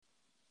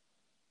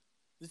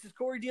This is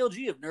Corey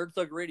DLG of Nerd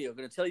Thug Radio. I'm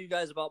going to tell you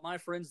guys about my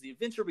friends, The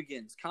Adventure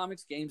Begins,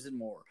 comics, games, and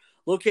more.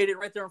 Located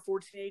right there on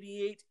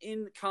 1488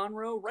 in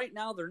Conroe. Right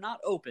now, they're not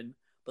open,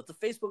 but the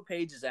Facebook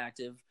page is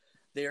active.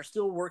 They are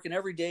still working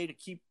every day to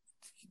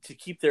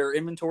keep their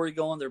inventory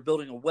going. They're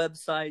building a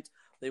website.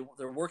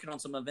 They're working on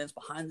some events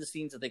behind the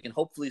scenes that they can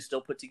hopefully still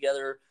put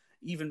together.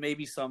 Even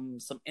maybe some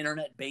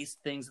internet-based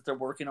things that they're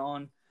working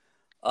on.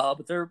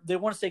 But they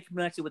want to stay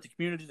connected with the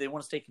community. They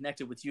want to stay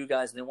connected with you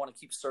guys. And they want to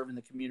keep serving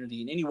the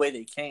community in any way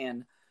they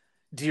can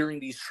during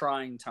these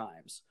trying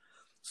times.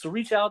 So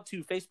reach out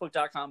to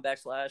facebook.com/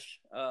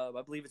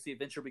 I believe it's The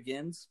Adventure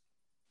Begins.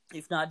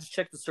 If not, just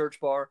check the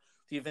search bar.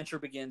 The Adventure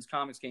Begins,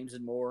 comics, games,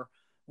 and more.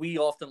 We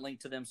often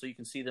link to them so you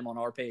can see them on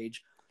our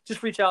page.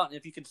 Just reach out, and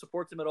if you can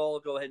support them at all,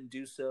 go ahead and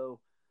do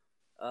so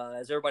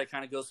as everybody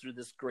kind of goes through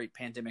this great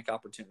pandemic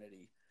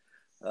opportunity.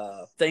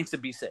 Thanks,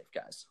 and be safe,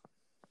 guys.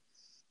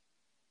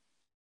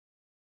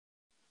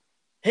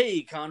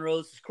 Hey,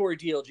 Conroe, this is Corey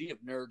DLG of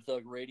Nerd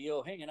Thug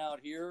Radio, hanging out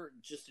here,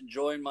 just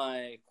enjoying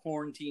my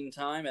quarantine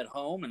time at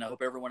home, and I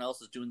hope everyone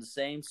else is doing the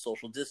same,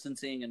 social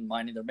distancing and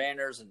minding their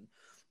manners and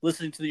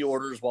listening to the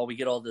orders while we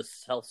get all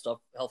this health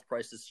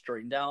crisis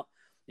straightened out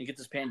and get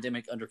this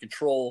pandemic under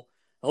control.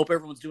 I hope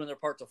everyone's doing their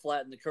part to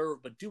flatten the curve,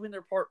 but doing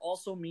their part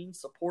also means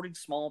supporting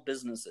small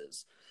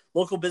businesses.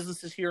 Local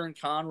businesses here in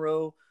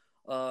Conroe,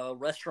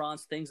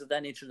 restaurants, things of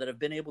that nature that have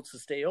been able to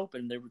stay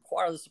open, they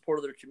require the support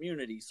of their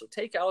community. So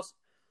takeout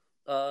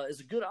is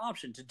a good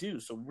option to do.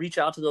 So reach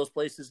out to those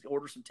places,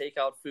 order some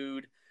takeout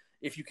food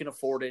if you can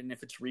afford it and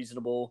if it's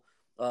reasonable.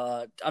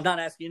 I'm not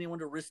asking anyone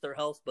to risk their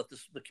health, but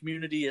the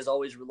community has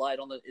always relied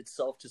on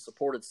itself to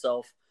support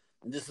itself.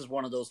 And this is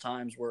one of those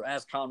times where,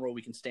 as Conroe,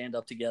 we can stand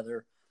up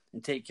together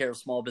and take care of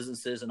small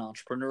businesses and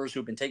entrepreneurs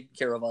who've been taking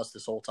care of us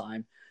this whole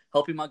time,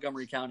 helping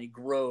Montgomery County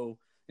grow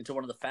into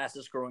one of the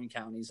fastest growing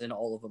counties in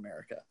all of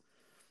America.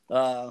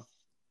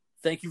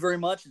 Thank you very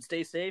much, and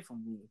stay safe,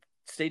 and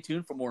stay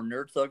tuned for more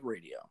Nerd Thug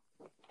Radio.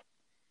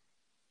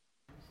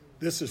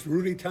 This is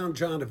Rudy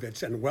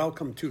Tomjanovich, and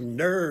welcome to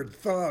Nerd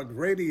Thug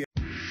Radio.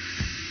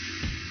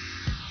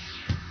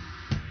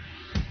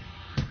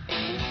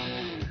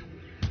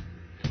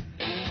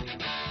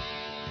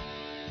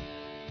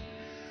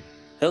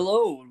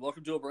 Hello, and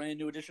welcome to a brand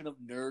new edition of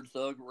Nerd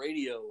Thug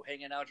Radio,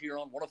 hanging out here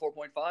on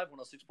 104.5,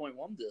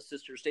 106.1, the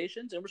sister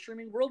stations, and we're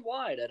streaming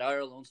worldwide at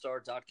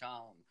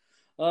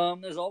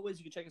irlonestar.com. As always,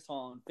 you can check us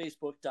on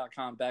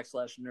facebook.com /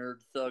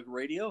 Nerd Thug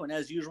Radio, and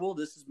as usual,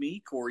 this is me,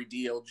 Corey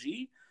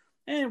DLG,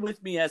 and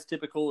with me, as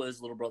typical,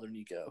 is little brother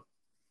Nico.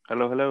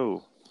 Hello,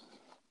 hello.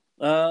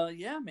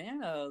 Yeah,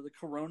 man, the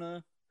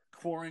corona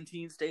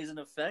quarantine stays in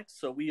effect,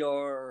 so we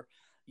are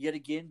yet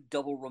again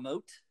double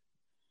remote.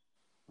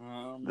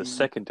 The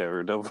second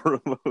ever double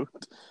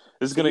remote.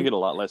 This is going to get a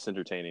lot less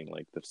entertaining,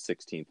 like the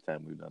 16th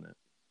time we've done it.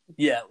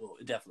 Yeah, well,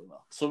 it definitely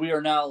will. So we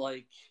are now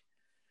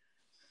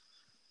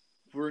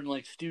we're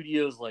in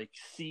studios like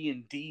C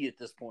and D at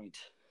this point.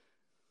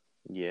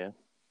 Yeah.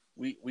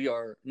 We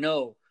are,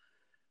 no.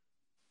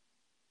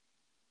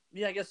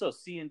 Yeah, I guess so.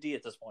 C and D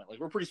at this point.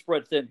 We're pretty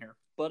spread thin here.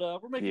 But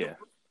we're making it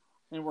work,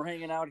 and we're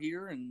hanging out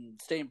here and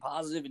staying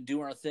positive and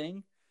doing our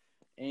thing.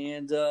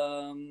 And,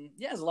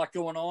 there's a lot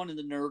going on in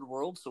the nerd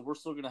world, so we're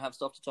still going to have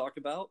stuff to talk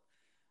about.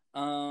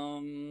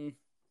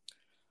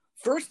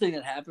 First thing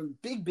that happened,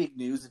 big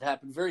news, it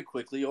happened very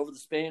quickly over the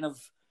span of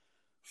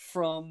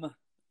from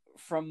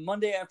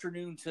Monday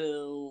afternoon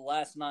till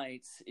last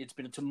night. It's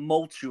been a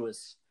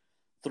tumultuous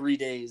 3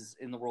 days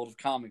in the world of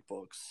comic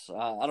books.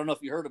 I don't know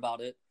if you heard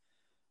about it,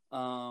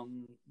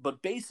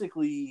 but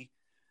basically,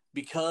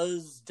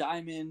 because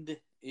Diamond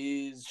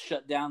is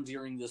shut down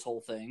during this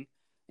whole thing,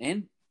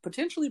 and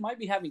potentially might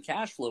be having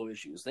cash flow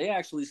issues. They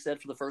actually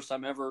said for the first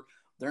time ever,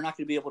 they're not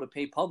going to be able to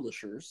pay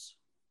publishers.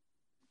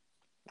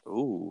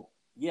 Ooh.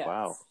 Yeah.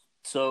 Wow.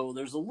 So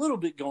there's a little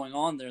bit going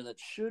on there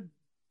that should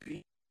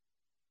be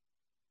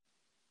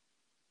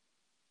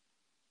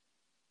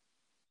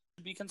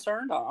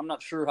concerned. I'm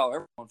not sure how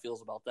everyone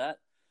feels about that.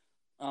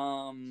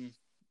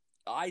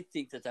 I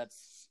think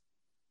that's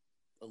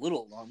a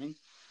little alarming.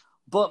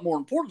 But more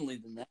importantly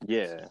than that,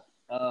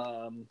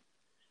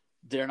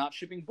 they're not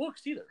shipping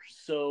books either.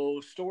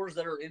 So stores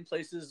that are in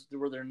places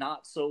where they're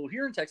not. So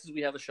here in Texas,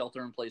 we have a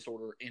shelter-in-place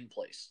order in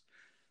place.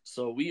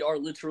 So we are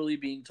literally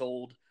being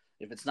told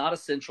if it's not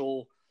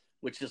essential,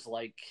 which is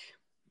like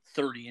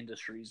 30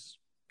 industries,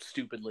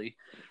 stupidly,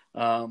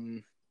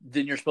 then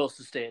you're supposed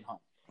to stay at home,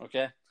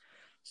 okay?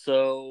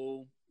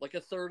 So like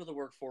a third of the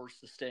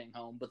workforce is staying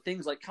home, but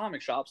things like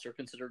comic shops are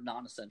considered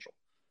non-essential.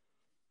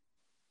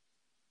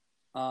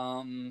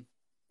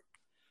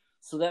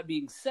 So that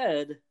being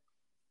said,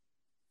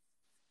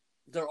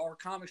 there are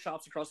comic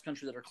shops across the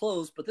country that are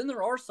closed, but then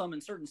there are some in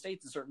certain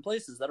states and certain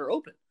places that are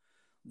open.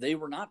 They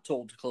were not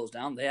told to close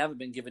down. They haven't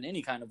been given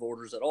any kind of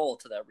orders at all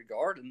to that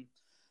regard, and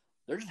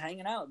they're just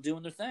hanging out,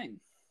 doing their thing.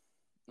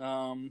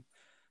 And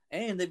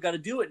they've got to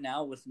do it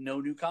now with no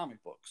new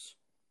comic books.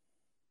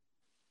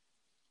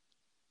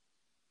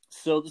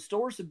 So the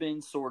stores have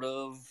been sort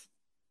of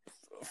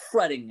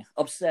fretting,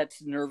 upset,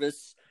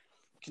 nervous,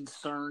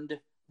 concerned.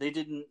 They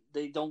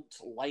don't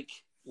like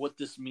what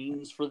this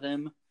means for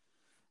them.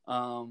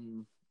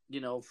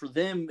 For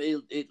them,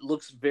 it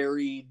looks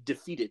very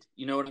defeated.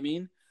 You know what I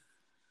mean?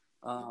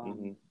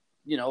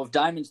 If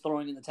Diamond's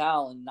throwing in the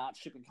towel and not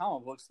shipping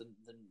comic books,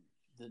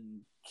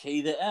 then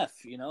K the F.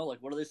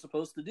 What are they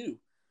supposed to do?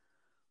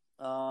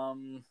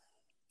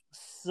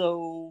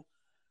 So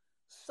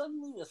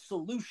suddenly a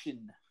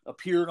solution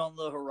appeared on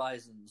the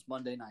horizons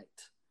Monday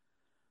night.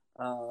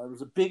 There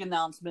was a big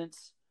announcement.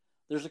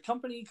 There's a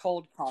company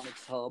called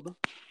Comics Hub,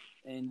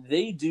 and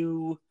they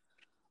do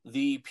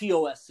the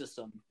POS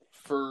system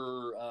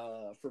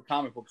for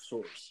comic book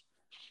stores.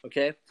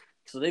 Okay,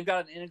 so they've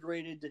got an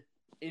integrated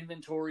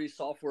inventory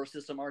software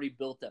system already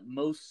built that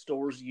most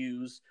stores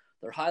use.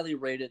 They're highly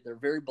rated. They're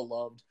very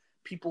beloved.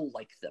 People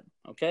like them.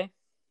 Okay.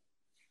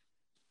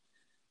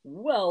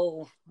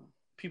 Well,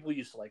 people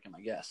used to like them,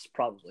 I guess.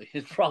 Probably.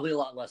 It's probably a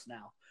lot less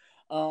now.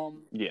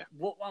 Yeah.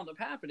 What wound up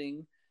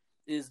happening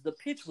is the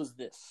pitch was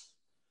this.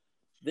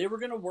 They were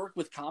going to work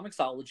with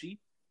Comixology,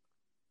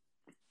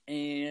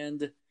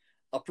 and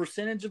a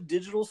percentage of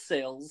digital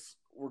sales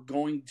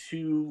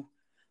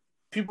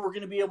people were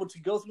going to be able to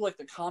go through like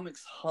the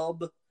Comics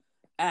Hub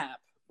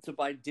app to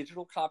buy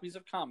digital copies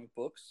of comic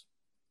books,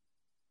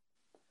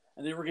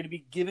 and they were going to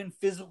be given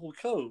physical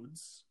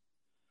codes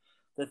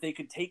that they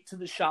could take to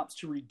the shops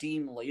to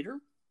redeem later,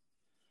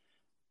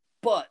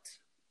 but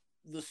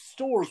the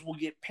stores will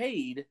get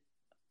paid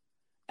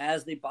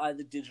as they buy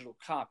the digital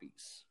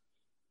copies.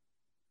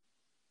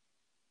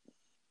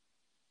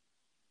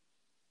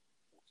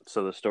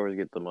 So the stores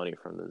get the money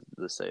from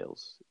the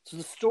sales. So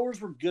the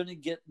stores were going to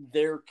get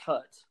their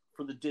cut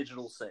for the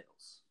digital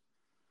sales.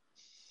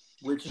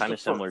 Which is kind of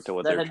similar to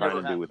what they're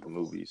trying to do with the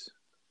movies.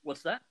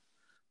 What's that?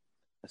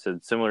 I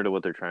said similar to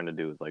what they're trying to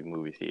do with like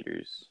movie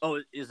theaters. Oh,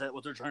 is that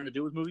what they're trying to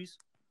do with movies?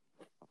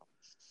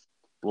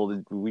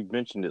 Well, we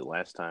mentioned it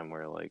last time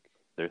where like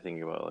they're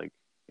thinking about like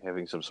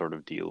having some sort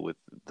of deal with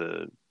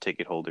the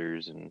ticket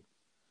holders and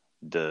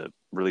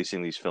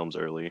releasing these films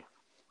early.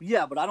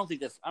 Yeah, but I don't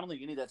think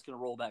any of that's going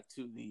to roll back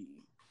to the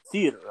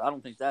theater. I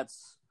think that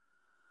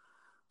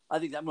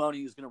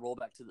money is going to roll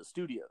back to the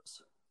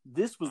studios.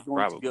 This was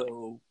going to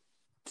go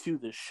to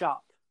the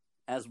shop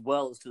as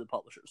well as to the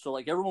publisher. So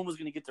like everyone was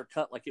going to get their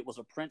cut like it was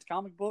a print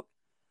comic book,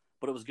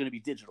 but it was going to be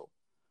digital.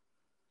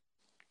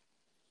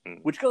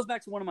 Which goes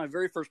back to one of my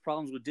very first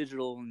problems with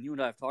digital, and you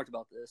and I have talked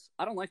about this.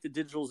 I don't like that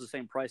digital is the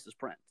same price as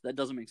print. That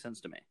doesn't make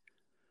sense to me.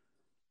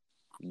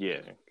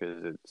 Yeah,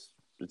 because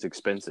it's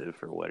expensive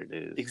for what it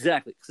is.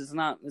 Exactly, because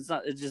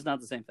it's just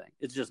not the same thing.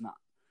 It's just not.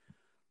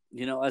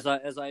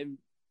 As I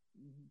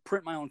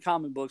print my own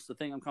comic books, the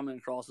thing I'm coming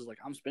across is like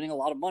I'm spending a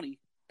lot of money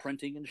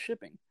printing and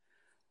shipping.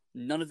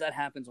 None of that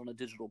happens on a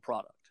digital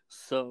product.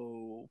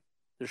 So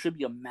there should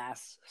be a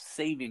mass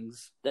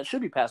savings that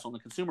should be passed on the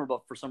consumer,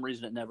 but for some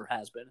reason it never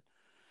has been,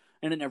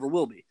 and it never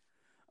will be.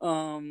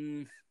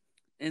 And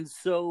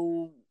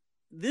so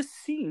this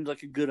seems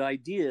like a good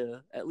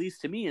idea, at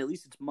least to me. At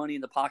least it's money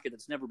in the pocket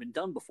that's never been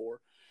done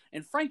before.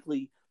 And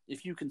frankly,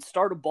 if you can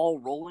start a ball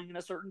rolling in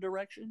a certain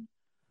direction,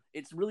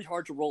 it's really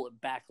hard to roll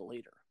it back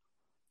later.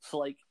 So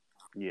like,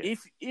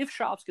 if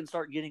shops can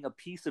start getting a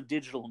piece of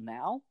digital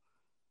now,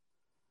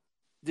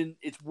 then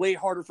it's way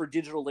harder for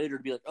digital later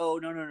to be like, oh,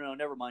 no,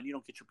 never mind. You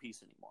don't get your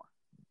piece anymore.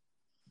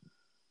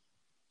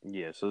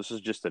 Yeah, so this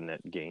is just a net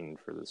gain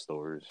for the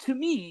stores. To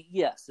me,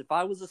 yes. If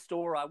I was a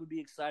store, I would be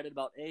excited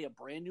about A, a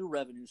brand new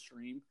revenue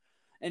stream,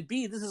 and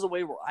B, this is a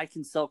way where I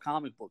can sell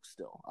comic books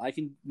still. I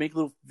can make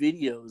little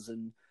videos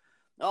and,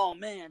 oh,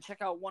 man,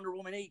 check out Wonder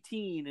Woman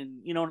 18,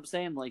 and you know what I'm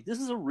saying? Like, this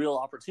is a real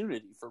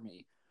opportunity for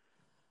me.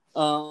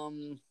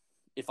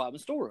 If I'm a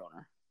store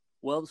owner.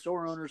 Well, the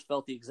store owners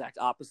felt the exact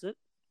opposite.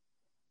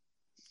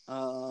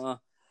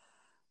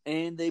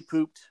 And they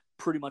pooped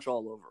pretty much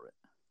all over it.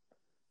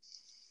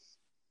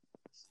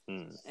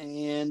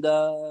 And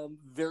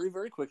very,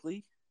 very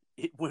quickly,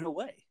 it went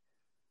away.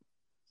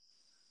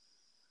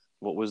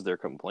 What was their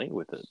complaint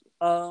with it?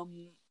 A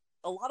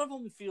lot of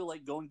them feel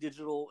like going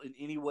digital in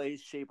any way,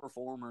 shape, or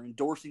form, or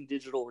endorsing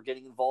digital or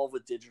getting involved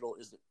with digital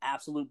is an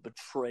absolute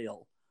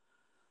betrayal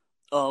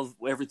of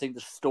everything the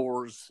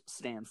stores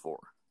stand for.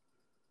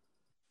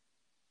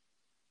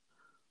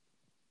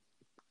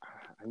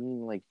 I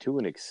mean, like, to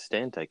an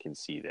extent, I can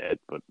see that,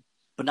 but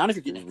not if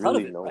you're getting a cut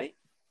of it, right?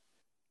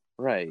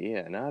 Right,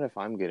 yeah, not if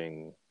I'm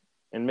getting...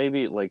 And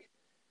maybe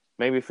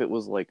if it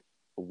was, like,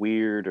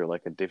 weird or,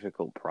 like, a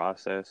difficult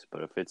process,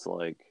 but if it's,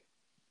 like,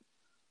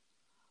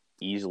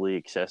 easily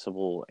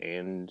accessible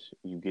and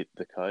you get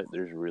the cut,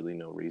 there's really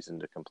no reason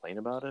to complain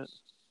about it.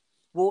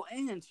 Well,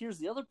 and here's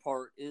the other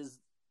part is,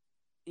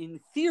 in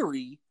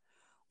theory,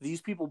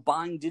 these people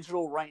buying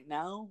digital right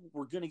now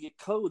were going to get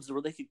codes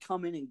where they could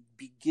come in and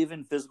be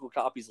given physical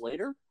copies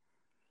later.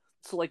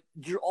 So, like,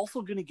 you're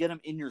also going to get them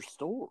in your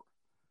store.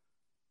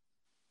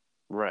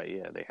 Right,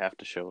 yeah. They have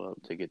to show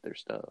up to get their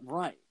stuff.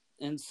 Right.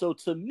 And so,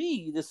 to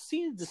me, this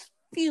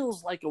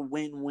feels like a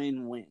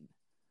win-win-win.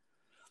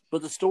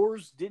 But the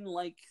stores didn't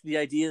like the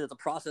idea that the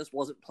process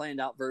wasn't planned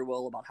out very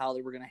well about how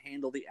they were going to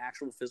handle the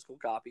actual physical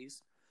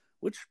copies.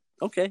 Which,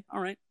 okay,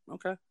 all right,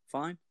 okay,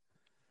 fine.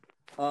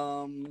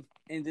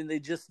 And then they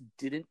just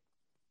didn't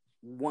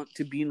want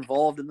to be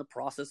involved in the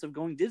process of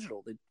going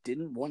digital. They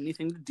didn't want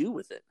anything to do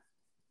with it.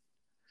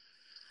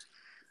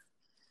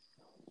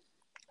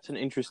 It's an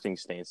interesting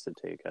stance to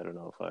take. I don't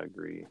know if I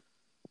agree.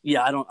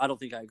 Yeah, I don't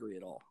think I agree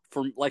at all.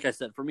 Like I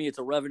said, for me, it's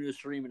a revenue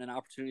stream and an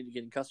opportunity to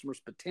get in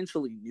customers,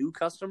 potentially new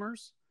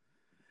customers.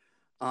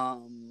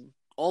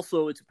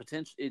 Also,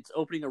 it's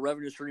opening a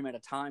revenue stream at a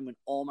time when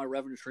all my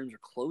revenue streams are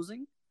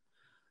closing.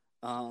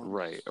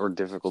 Right, or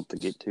difficult to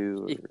get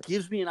to. It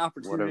gives me an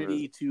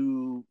opportunity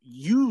to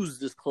use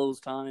this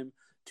closed time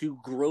to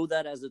grow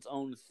that as its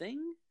own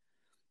thing,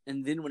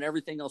 and then when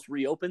everything else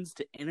reopens,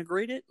 to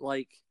integrate it.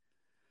 Like,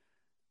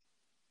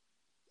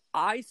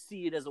 I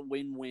see it as a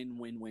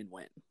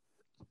win-win-win-win-win.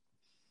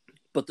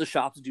 But the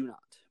shops do not.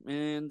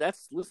 And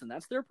that's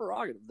their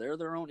prerogative. They're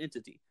their own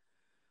entity.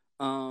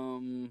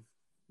 But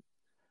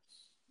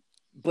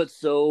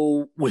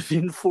so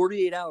within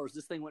 48 hours,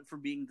 this thing went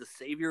from being the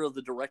savior of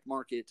the direct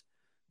market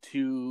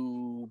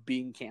to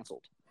being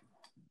canceled.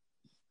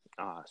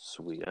 Ah,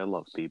 sweet. I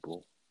love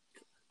people.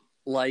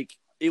 Like,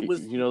 it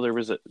was... there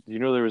was a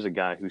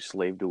guy who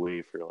slaved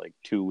away for like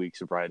 2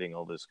 weeks of writing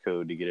all this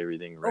code to get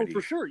everything ready. Oh,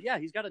 for sure. Yeah,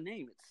 he's got a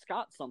name. It's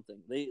Scott something.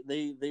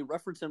 They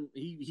reference him.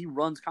 He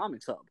runs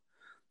Comics Hub,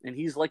 and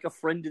he's like a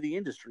friend to the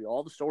industry.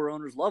 All the store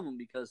owners love him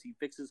because he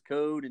fixes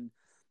code and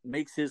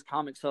makes his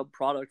Comics Hub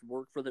product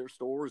work for their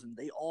stores, and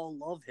they all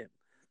love him.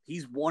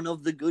 He's one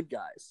of the good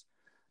guys.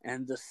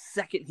 And the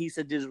second he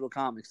said digital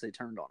comics, they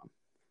turned on him.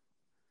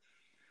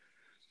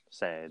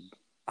 Sad.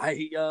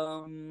 I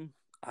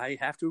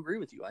have to agree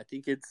with you. I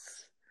think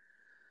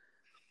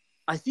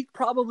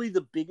probably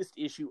the biggest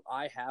issue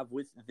I have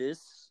with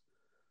this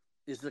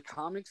is the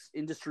comics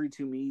industry,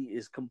 to me,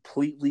 is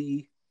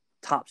completely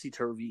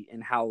topsy-turvy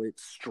in how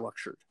it's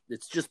structured.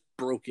 It's just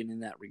broken in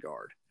that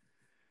regard.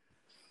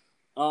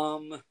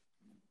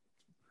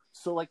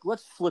 So like,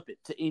 let's flip it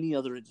to any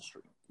other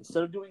industry.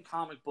 Instead of doing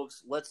comic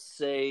books, let's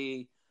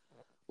say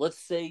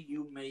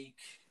you make,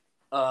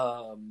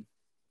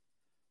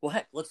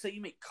 let's say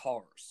you make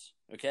cars.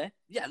 Okay.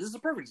 Yeah, this is a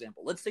perfect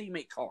example. Let's say you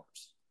make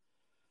cars.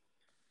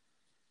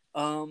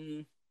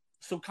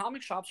 So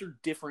comic shops are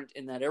different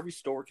in that every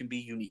store can be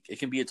unique. It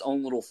can be its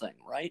own little thing,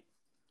 right?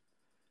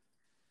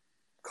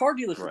 Car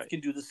dealerships can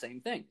do the same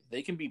thing.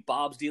 They can be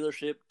Bob's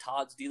dealership,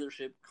 Todd's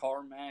dealership,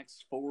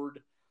 CarMax,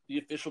 Ford, the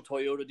official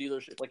Toyota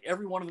dealership. Like,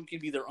 every one of them can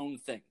be their own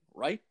thing,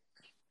 right?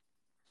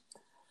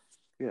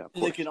 Yeah.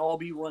 They can all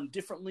be run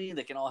differently.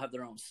 They can all have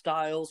their own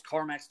styles.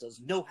 CarMax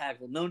does no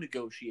haggle, no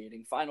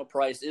negotiating. Final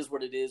price is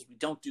what it is. We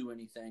don't do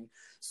anything.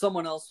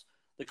 Someone else,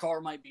 the car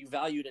might be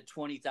valued at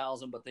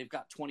 $20,000, but they've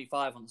got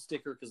 25 on the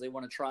sticker because they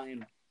want to try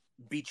and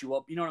beat you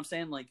up. You know what I'm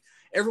saying? Like,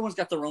 everyone's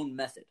got their own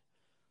method.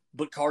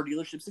 But car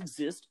dealerships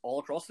exist all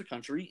across the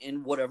country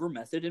in whatever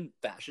method and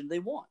fashion they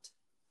want.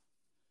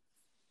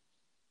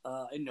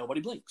 And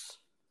nobody blinks.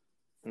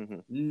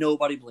 Mm-hmm.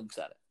 Nobody blinks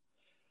at it.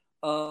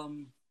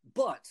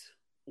 But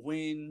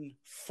when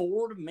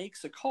Ford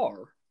makes a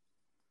car,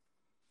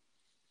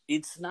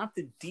 it's not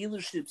the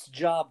dealership's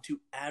job to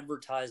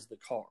advertise the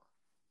car.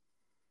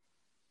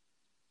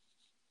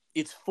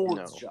 It's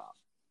Ford's job.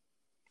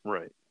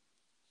 Right.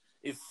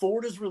 If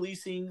Ford is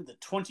releasing the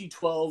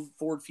 2012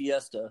 Ford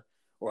Fiesta,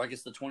 or I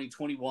guess the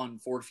 2021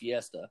 Ford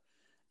Fiesta,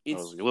 I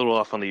was a little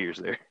off on the years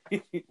there.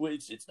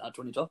 Which it's not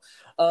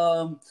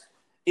 2012.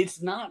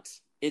 It's not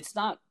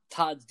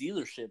Todd's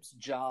dealership's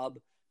job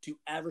to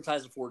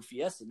advertise a Ford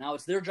Fiesta. Now,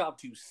 it's their job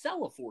to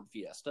sell a Ford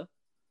Fiesta,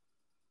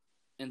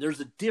 and there's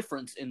a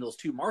difference in those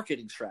two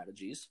marketing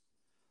strategies,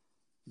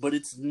 but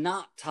it's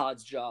not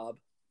Todd's job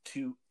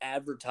to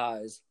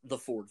advertise the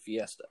Ford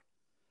Fiesta.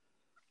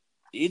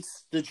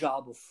 It's the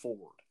job of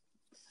Ford.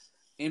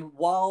 And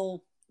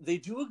while they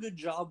do a good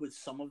job with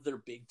some of their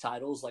big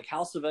titles, like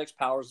House of X,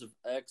 Powers of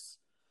X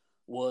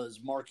was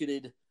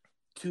marketed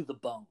to the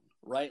bone,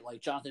 right?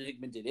 Like, Jonathan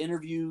Hickman did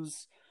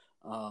interviews.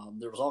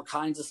 There was all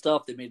kinds of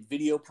stuff. They made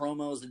video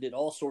promos. They did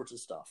all sorts of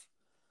stuff.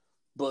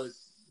 But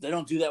they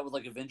don't do that with,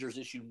 like, Avengers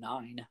issue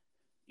 9.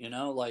 You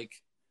know,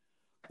 like,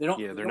 they don't.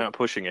 Yeah, they're not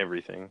pushing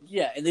everything.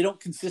 Yeah, and they don't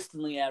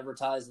consistently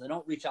advertise, and they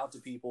don't reach out to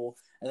people,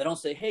 and they don't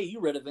say, hey, you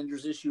read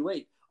Avengers issue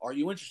 8. Are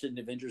you interested in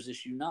Avengers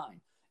issue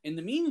 9? In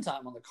the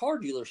meantime, on the car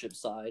dealership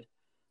side,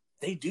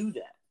 they do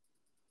that.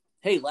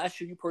 Hey, last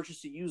year you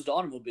purchased a used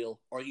automobile.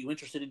 Are you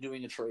interested in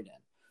doing a trade-in?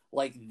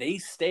 Like, they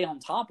stay on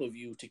top of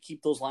you to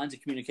keep those lines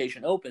of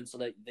communication open so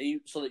that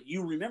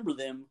you remember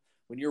them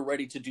when you're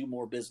ready to do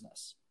more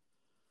business.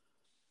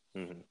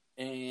 Mm-hmm.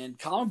 And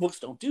comic books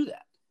don't do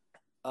that.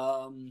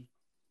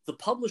 The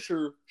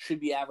publisher should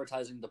be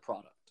advertising the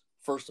product,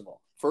 first of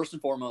all. First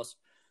and foremost,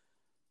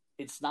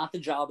 it's not the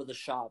job of the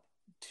shop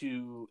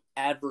to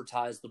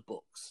advertise the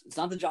books. It's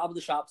not the job of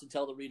the shop to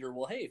tell the reader,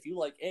 well, hey, if you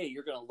like A,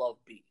 you're going to love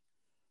B.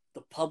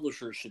 The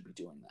publisher should be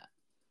doing that.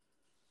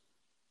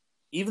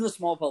 Even the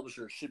small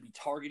publishers should be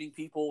targeting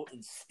people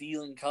and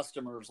stealing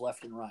customers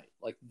left and right.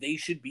 Like, they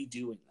should be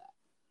doing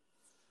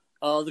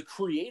that. The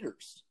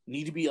creators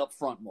need to be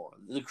upfront more.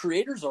 The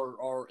creators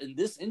are in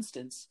this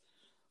instance,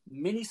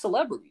 many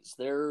celebrities.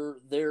 They're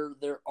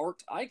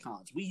art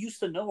icons. We used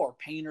to know our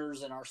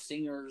painters and our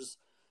singers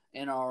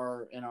and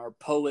our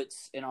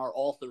poets and our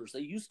authors.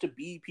 They used to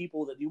be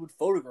people that you would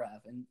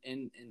photograph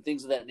and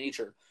things of that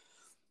nature.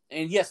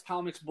 And yes,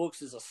 comics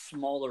books is a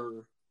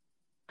smaller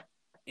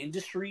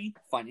industry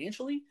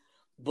financially,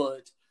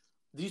 but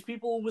these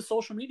people with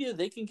social media,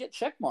 they can get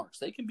check marks.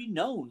 They can be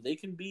known. They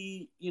can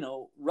be,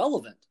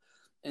 relevant.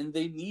 And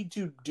they need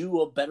to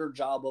do a better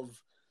job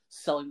of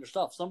selling their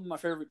stuff. Some of my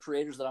favorite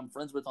creators that I'm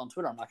friends with on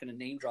Twitter, I'm not going to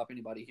name drop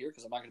anybody here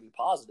because I'm not going to be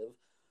positive.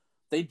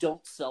 They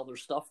don't sell their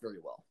stuff very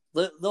well.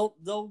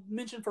 They'll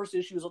mention first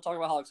issues. They'll talk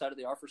about how excited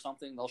they are for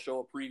something. They'll show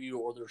a preview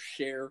or they'll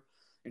share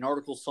an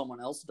article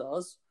someone else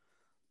does.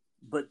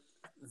 But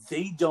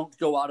they don't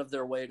go out of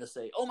their way to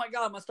say, oh my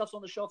God, my stuff's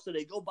on the shelf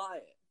today. Go buy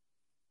it.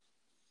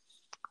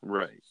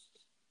 Right.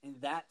 And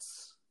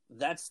that's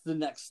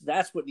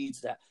what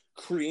needs to happen.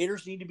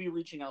 Creators need to be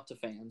reaching out to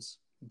fans,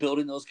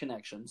 building those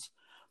connections.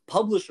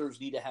 Publishers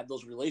need to have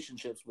those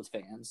relationships with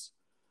fans.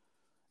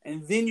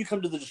 And then you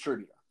come to the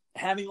distributor.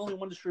 Having only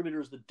one distributor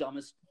is the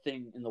dumbest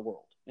thing in the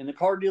world. In the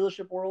car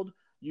dealership world,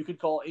 you could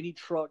call any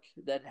truck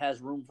that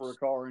has room for a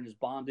car and is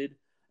bonded,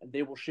 and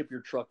they will ship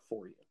your truck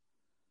for you.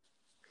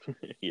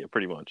 Yeah,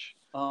 pretty much.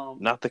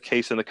 Not the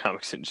case in the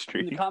comics industry.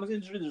 In the comics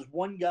industry, there's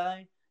one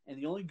guy, and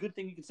the only good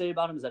thing you can say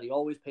about him is that he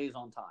always pays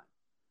on time.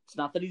 It's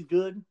not that he's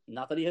good,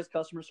 not that he has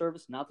customer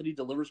service, not that he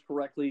delivers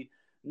correctly,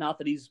 not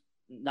that he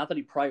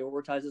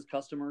prioritizes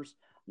customers,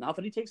 not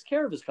that he takes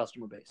care of his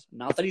customer base,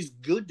 not that he's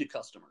good to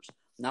customers,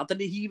 not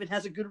that he even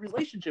has a good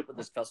relationship with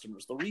his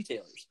customers, the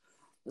retailers.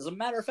 As a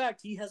matter of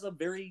fact, he has a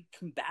very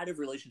combative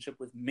relationship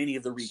with many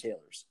of the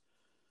retailers.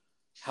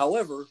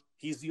 However,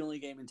 he's the only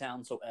game in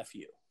town, so F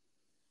you.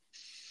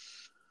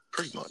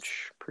 Pretty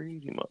much.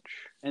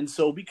 And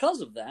so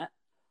because of that,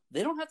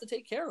 they don't have to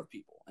take care of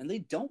people, and they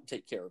don't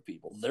take care of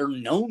people. They're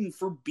known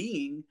for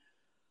being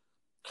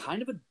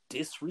kind of a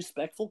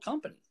disrespectful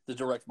company, the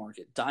direct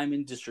market,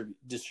 Diamond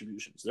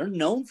Distributions. They're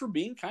known for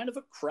being kind of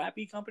a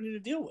crappy company to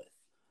deal with.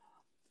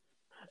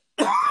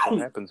 What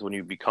happens when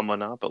you become a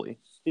monopoly?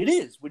 It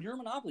is. When you're a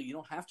monopoly, you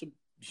don't have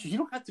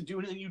to do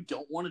anything you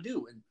don't want to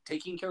do. And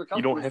taking care of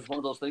customers is one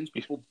of those things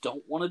people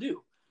don't want to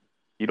do.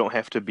 You don't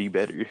have to be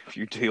better if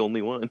you're the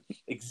only one.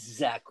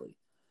 Exactly.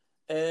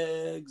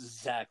 And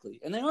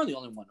they are the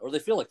only one, or they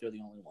feel like they're the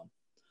only one.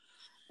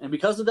 And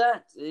because of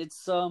that,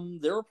 it's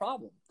they're a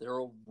problem. They're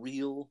a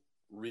real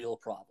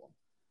problem.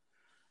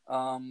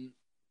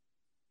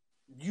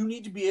 You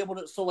need to be able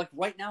to. So, like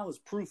right now, is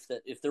proof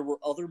that if there were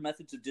other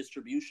methods of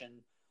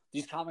distribution,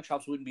 these comic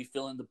shops wouldn't be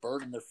feeling the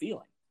burden they're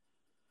feeling.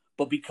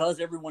 But because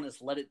everyone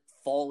has let it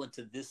fall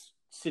into this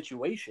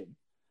situation,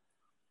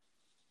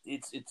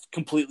 it's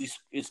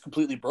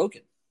completely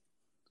broken.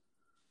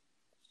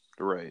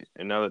 Right.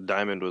 And now that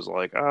Diamond was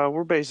like,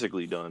 we're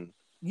basically done.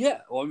 Yeah.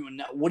 Well, I mean,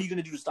 now, what are you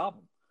going to do to stop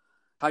them?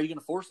 How are you going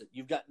to force it?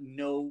 You've got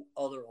no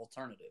other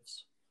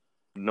alternatives.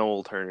 No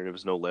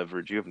alternatives, no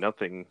leverage. You have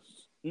nothing.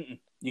 You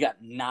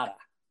got nada.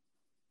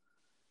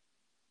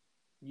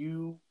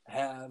 You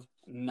have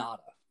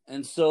nada.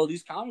 And so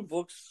these comic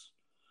books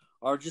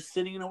are just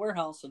sitting in a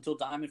warehouse until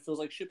Diamond feels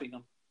like shipping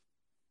them.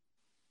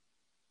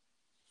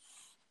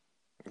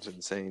 It's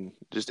insane.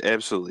 Just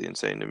absolutely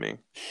insane to me.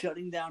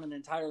 Shutting down an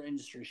entire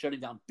industry, shutting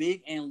down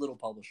big and little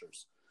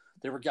publishers.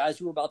 There were guys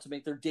who were about to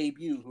make their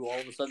debut who all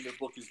of a sudden their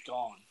book is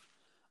gone.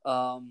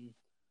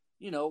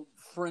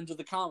 Friend of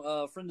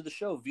the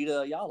show,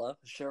 Vita Ayala,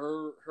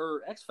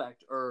 her X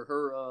Factor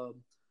or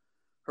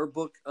her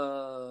book,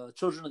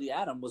 Children of the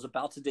Atom, was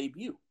about to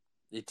debut.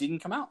 It didn't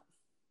come out.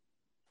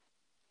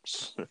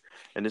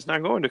 And it's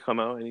not going to come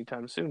out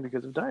anytime soon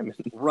because of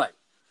Diamond. Right.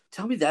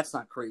 Tell me that's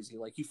not crazy.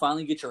 Like, you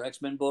finally get your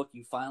X-Men book.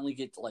 You finally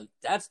get,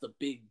 that's the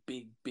big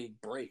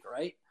break,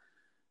 right?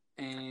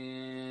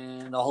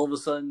 And all of a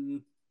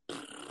sudden...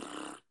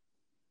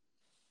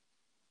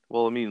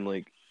 Well, I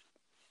mean,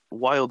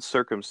 wild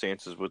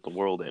circumstances with the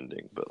world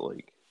ending, but,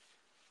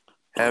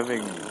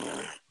 having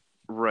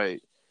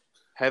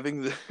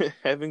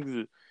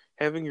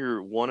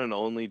your one and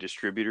only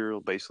distributor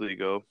basically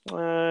go,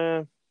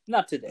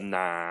 not today.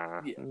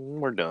 Nah, yeah.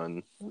 We're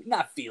done.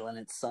 Not feeling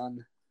it,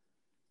 son.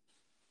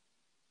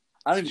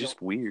 It's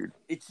just weird.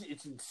 It's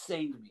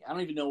insane to me. I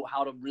don't even know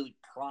how to really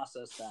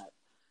process that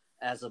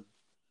as a.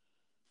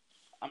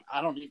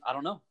 I don't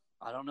know.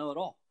 I don't know at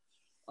all.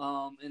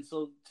 And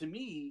so to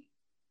me,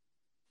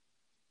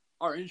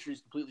 our industry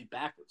is completely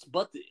backwards.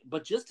 But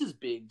just as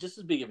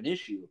big of an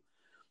issue.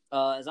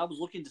 As I was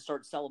looking to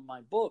start selling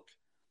my book,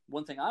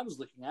 one thing I was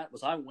looking at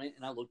was I went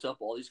and I looked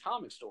up all these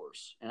comic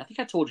stores, and I think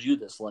I told you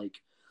this.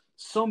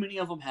 So many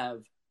of them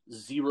have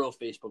zero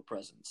Facebook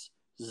presence,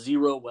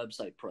 zero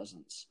website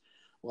presence.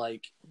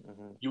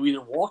 You either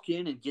walk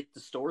in and get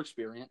the store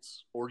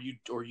experience, or you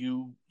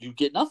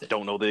get nothing.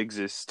 Don't know they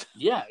exist.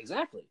 Yeah,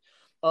 exactly.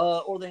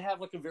 Or they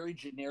have a very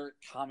generic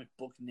comic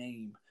book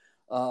name.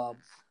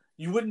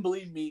 You wouldn't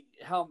believe me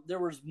how there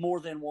was more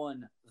than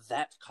one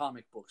That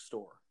Comic Book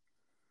Store.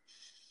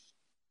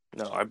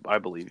 No, I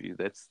believe you.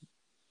 That's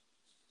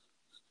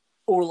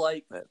or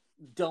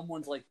dumb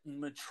ones like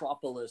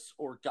Metropolis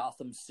or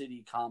Gotham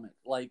City Comic.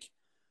 Like,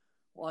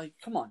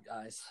 come on,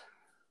 guys.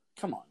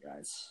 Come on,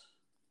 guys.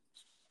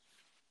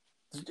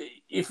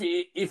 If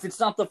it's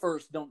not the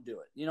first, don't do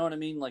it. You know what I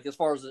mean? Like, as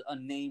far as a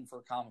name for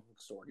a comic book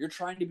store, you're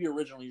trying to be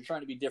original, you're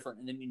trying to be different,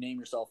 and then you name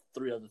yourself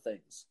 3 other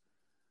things.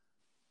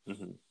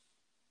 Mm-hmm.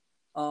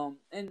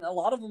 And a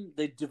lot of them,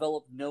 they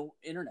developed no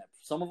internet.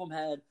 Some of them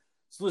had.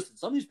 So listen,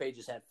 some of these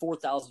pages had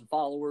 4,000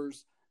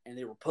 followers, and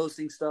they were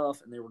posting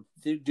stuff, and they were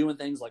doing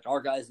things like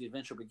Our Guys, The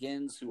Adventure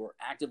Begins, who are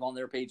active on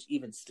their page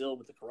even still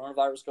with the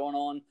coronavirus going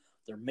on.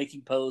 They're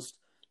making posts,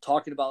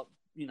 talking about,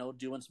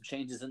 doing some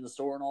changes in the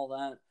store and all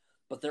that.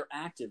 But they're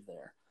active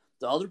there.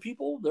 The other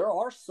people, there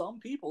are some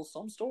people,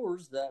 some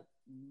stores that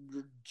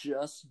are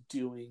just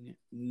doing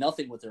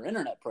nothing with their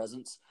internet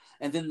presence.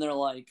 And then they're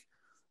like,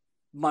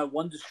 my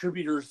one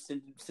distributor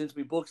sends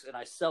me books and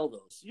I sell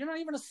those. You're not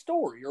even a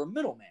store. You're a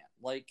middleman.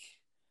 Like,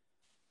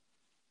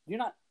 you're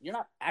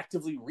not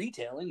actively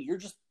retailing. You're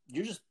just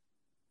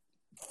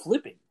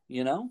flipping,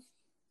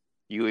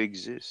 You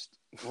exist.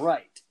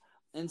 Right.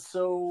 And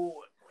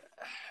so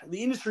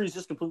the industry is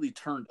just completely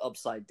turned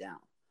upside down.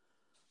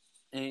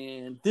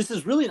 And this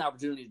is really an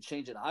opportunity to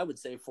change it, I would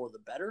say, for the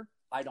better.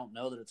 I don't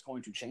know that it's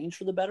going to change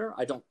for the better.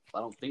 I don't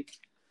think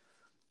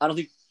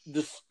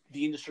the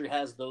industry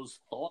has those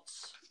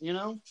thoughts,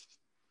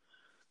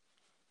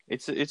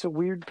 It's a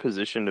weird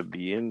position to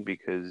be in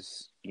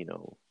because,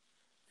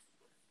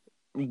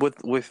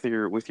 with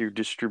your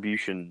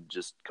distribution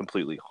just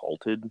completely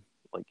halted,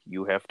 like,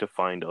 you have to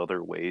find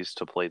other ways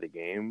to play the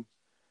game.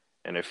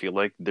 And I feel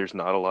like there's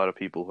not a lot of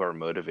people who are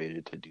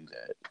motivated to do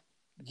that.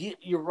 Yeah,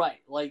 you're right.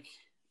 Like,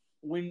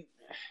 when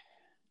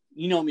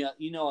me, I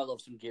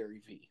love some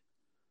Gary Vee.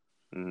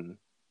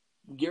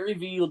 Mm-hmm. Gary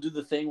Vee will do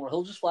the thing where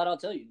he'll just flat out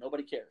tell you,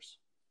 nobody cares.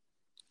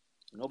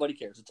 Nobody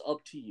cares. It's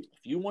up to you.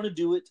 If you want to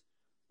do it,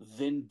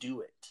 then do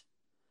it.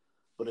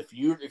 But if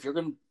you're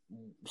going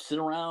to sit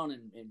around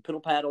and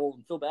piddle paddle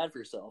and feel bad for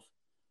yourself,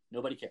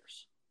 nobody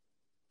cares.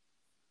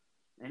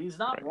 And he's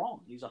not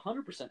wrong. He's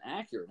 100%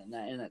 accurate in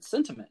that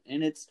sentiment.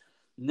 And it's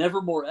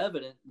never more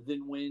evident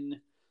than when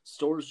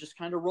stores just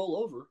kind of roll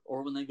over,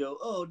 or when they go,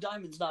 oh,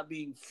 Diamond's not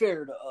being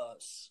fair to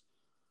us.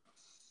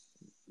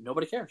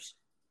 Nobody cares.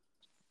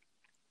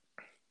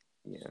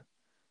 Yeah.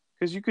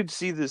 Because you could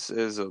see this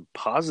as a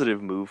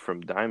positive move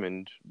from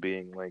Diamond,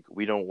 being like,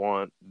 we don't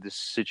want this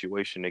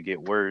situation to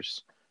get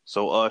worse.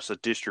 So us, a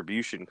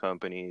distribution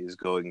company, is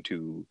going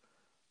to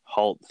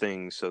halt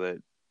things so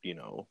that,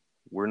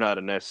 we're not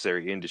a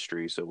necessary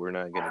industry, so we're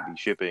not going to be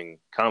shipping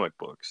comic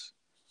books.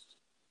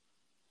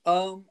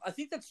 I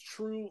think that's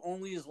true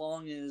only as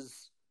long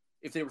as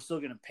if they were still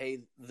going to pay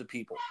the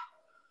people.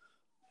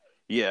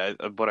 Yeah,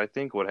 but I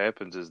think what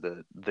happens is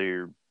that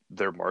their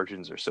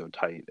margins are so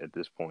tight at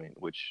this point,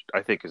 which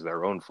I think is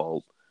their own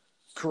fault.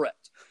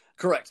 Correct.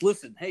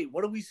 Listen, hey,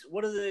 what do we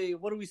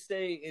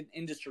say in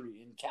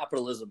industry, in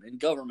capitalism, in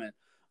government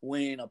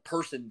when a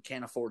person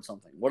can't afford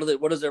something? What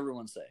does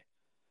everyone say?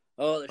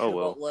 Oh, they should have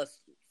bought less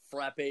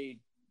frappe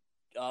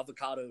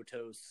avocado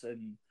toasts,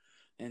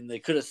 and they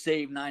could have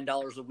saved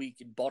 $9 a week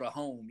and bought a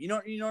home. You know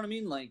what I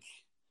mean? Like,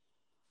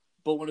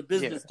 but when a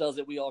business does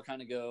it, we all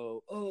kind of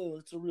go, oh,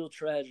 it's a real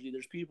tragedy.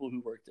 There's people who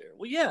work there.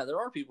 Well, yeah, there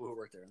are people who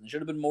work there, and they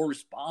should have been more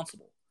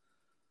responsible.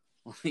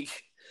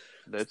 Like,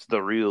 that's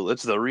the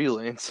real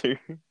answer.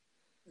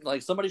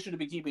 Like, somebody should have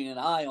been keeping an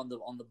eye on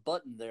the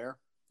button there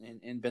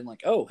and been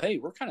like, oh, hey,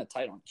 we're kind of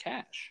tight on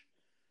cash.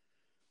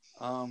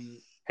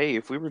 Hey,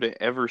 if we were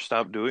to ever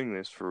stop doing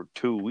this for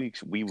 2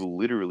 weeks, we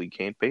literally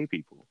can't pay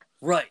people.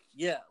 Right.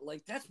 Yeah.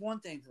 Like, that's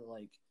one thing to,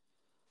 like,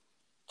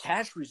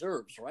 cash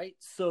reserves, right?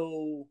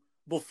 So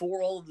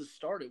before all of this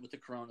started with the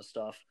Corona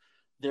stuff,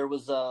 there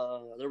was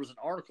an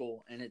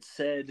article, and it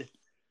said,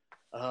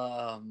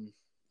 I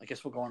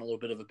guess we'll go on a little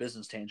bit of a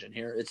business tangent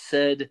here. It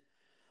said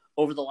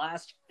over the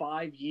last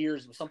 5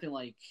 years, it was something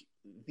like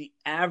the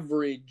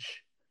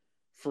average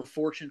for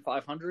Fortune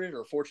 500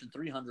 or Fortune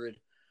 300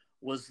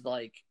 was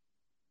like,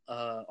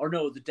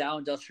 the Dow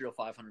Industrial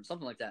 500,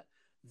 something like that.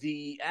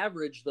 The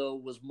average, though,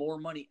 was more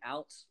money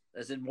out,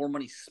 as in more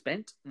money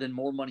spent than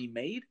more money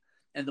made.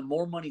 And the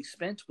more money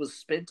spent was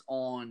spent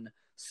on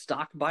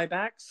stock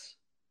buybacks,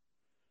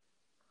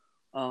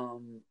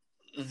 and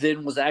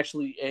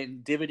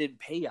dividend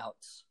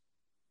payouts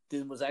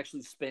than was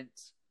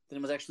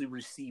actually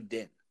received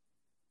in.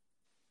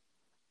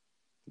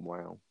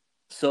 Wow.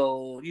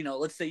 So,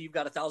 let's say you've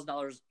got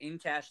 $1,000 in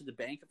cash at the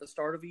bank at the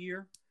start of a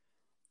year,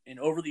 and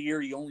over the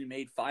year you only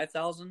made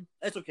 $5,000.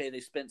 That's okay.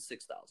 They spent $6,000.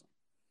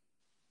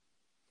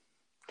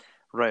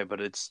 Right,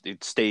 but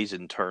it stays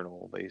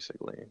internal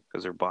basically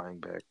because they're buying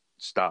back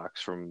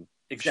stocks from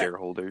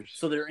shareholders.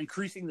 So they're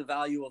increasing the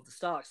value of the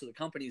stock. So the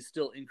company is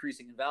still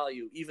increasing in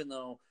value, even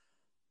though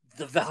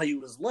the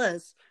value is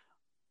less,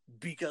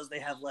 because they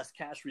have less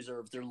cash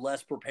reserves. They're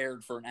less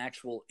prepared for an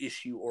actual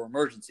issue or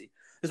emergency.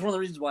 It's one of the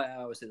reasons why I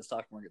always say the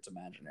stock market's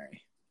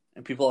imaginary.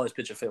 And people always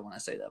pitch a fit when I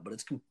say that, but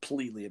it's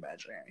completely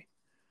imaginary.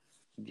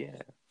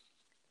 Yeah.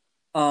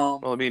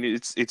 Well, I mean,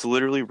 it's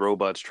literally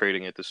robots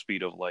trading at the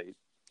speed of light.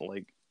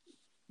 Like,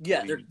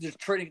 Yeah, they're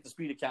trading at the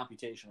speed of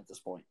computation at this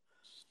point.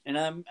 And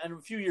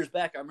a few years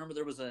back, I remember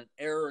there was an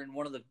error in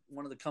one of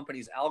the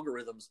company's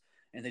algorithms,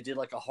 and they did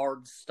like a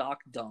hard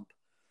stock dump,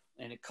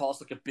 and it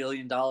cost like $1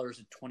 billion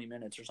in 20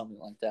 minutes or something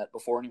like that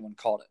before anyone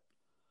caught it.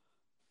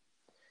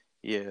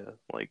 Yeah,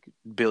 like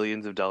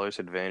billions of dollars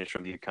had vanished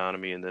from the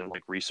economy and then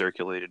like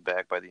recirculated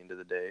back by the end of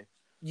the day.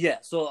 Yeah,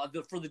 so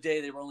for the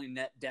day they were only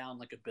net down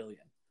like $1 billion,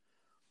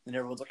 and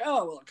everyone's like,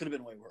 "Oh, well, it could have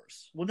been way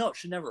worse." Well, no, it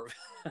should never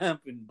have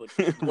happened, but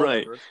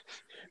right,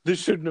 this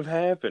shouldn't have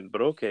happened.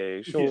 But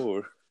okay, sure.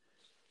 Yeah.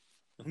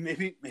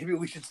 Maybe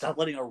we should stop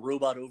letting our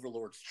robot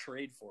overlords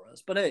trade for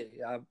us. But hey,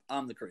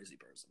 I'm the crazy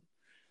person.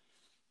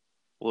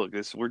 Look,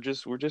 we're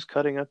just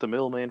cutting out the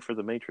middleman for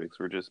the Matrix.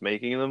 We're just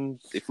making them.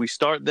 If we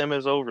start them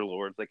as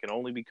overlords, they can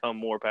only become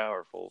more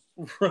powerful.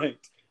 Right.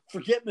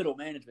 Forget middle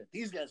management.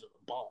 These guys are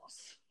the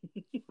boss.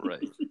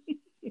 Right.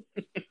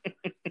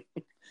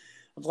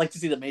 I'd like to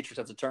see the Matrix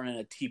have to turn in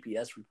a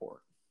TPS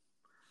report.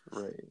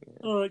 Right.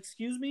 Yeah.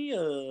 Excuse me,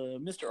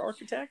 Mr.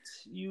 Architect,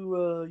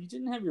 you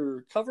didn't have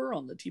your cover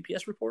on the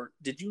TPS report.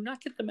 Did you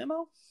not get the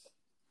memo?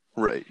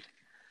 Right.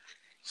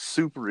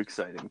 Super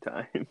exciting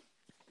time.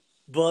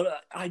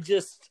 But I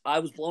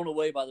was blown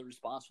away by the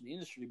response from the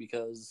industry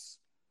because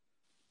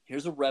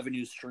here's a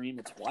revenue stream.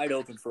 It's wide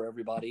open for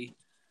everybody.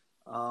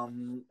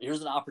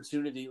 Here's an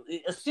opportunity.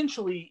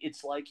 Essentially,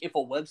 it's like if a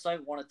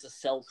website wanted to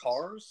sell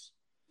cars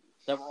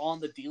that were on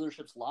the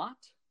dealership's lot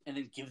and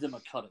then give them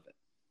a cut of it.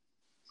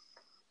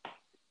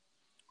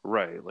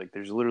 Right. Like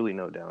there's literally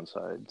no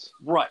downsides.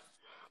 Right.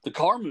 The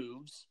car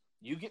moves.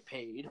 You get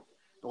paid.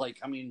 Like,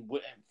 I mean,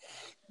 what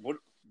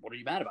are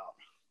you mad about?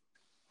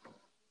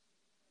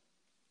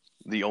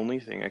 The only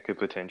thing I could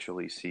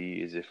potentially see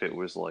is if it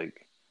was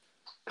like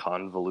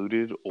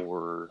convoluted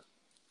or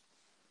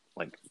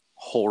like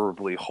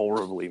horribly,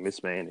 horribly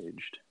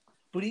mismanaged.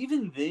 But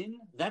even then,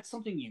 that's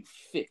something you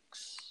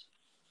fix.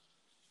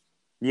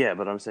 Yeah,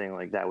 but I'm saying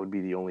like that would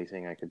be the only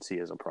thing I could see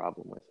as a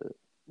problem with it.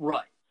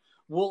 Right.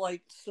 Well,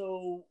 like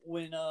so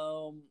when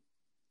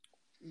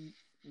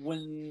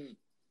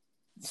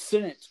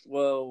Senate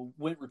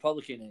went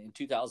Republican in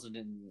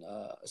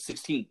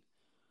 2016.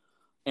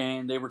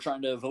 And they were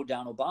trying to vote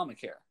down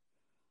Obamacare.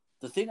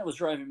 The thing that was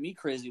driving me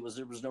crazy was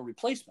there was no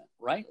replacement,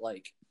 right?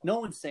 Like,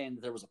 no one's saying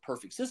that there was a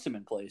perfect system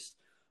in place,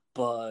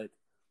 but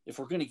if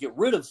we're going to get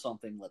rid of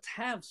something, let's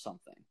have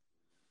something.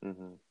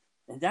 Mm-hmm.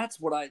 And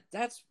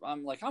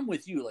I'm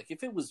with you. Like,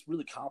 if it was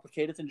really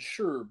complicated, then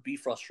sure, be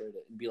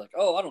frustrated and be like,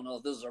 oh, I don't know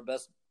if this is our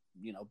best,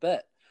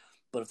 bet.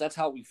 But if that's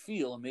how we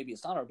feel and maybe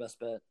it's not our best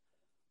bet,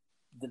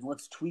 then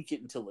let's tweak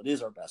it until it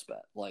is our best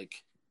bet. Like,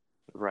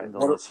 right,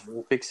 let's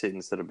fix it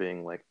instead of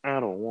being like, I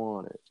don't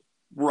want it.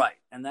 Right,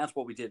 and that's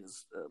what we did.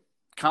 Is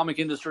comic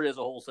industry as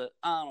a whole said,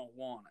 I don't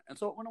want it, and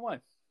so it went away.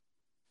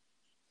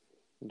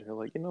 And they're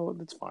like, you know what?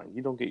 That's fine.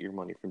 You don't get your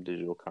money from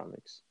digital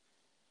comics.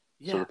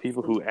 Yeah, so the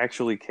people who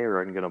actually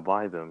care and going to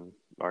buy them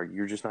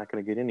you're just not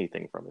going to get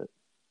anything from it.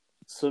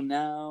 So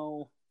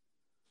now,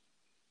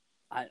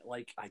 I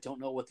don't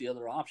know what the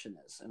other option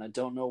is, and I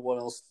don't know what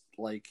else.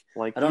 Like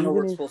I don't know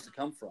where it's supposed to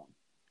come from.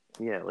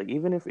 Yeah, like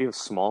even if a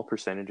small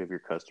percentage of your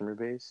customer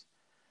base,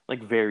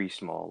 like very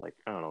small, like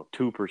I don't know,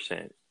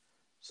 2%.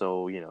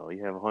 So,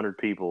 you have 100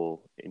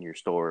 people in your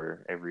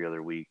store every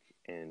other week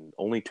and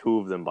only 2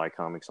 of them buy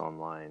comics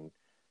online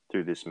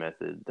through this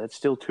method. That's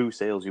still 2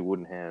 sales you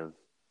wouldn't have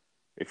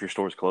if your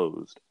store's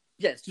closed.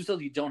 Yeah, it's 2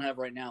 sales you don't have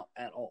right now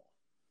at all.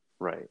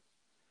 Right.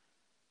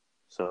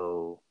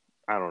 So,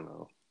 I don't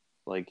know.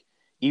 Like,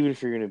 even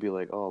if you're going to be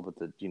like, oh, but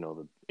the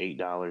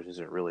 $8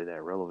 isn't really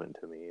that relevant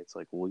to me. It's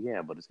like, well,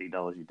 yeah, but it's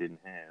 $8 you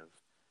didn't have.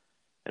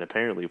 And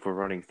apparently, if we're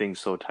running things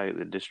so tight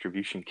that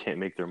distribution can't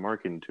make their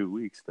mark in 2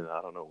 weeks, then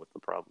I don't know what the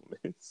problem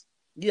is.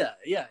 Yeah,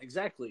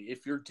 exactly.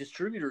 If your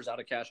distributor's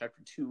out of cash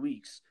after 2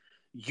 weeks,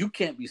 you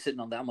can't be sitting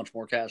on that much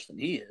more cash than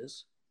he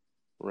is.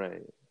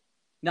 Right.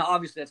 Now,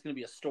 obviously, that's going to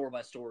be a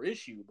store-by-store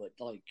issue, but,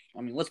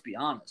 let's be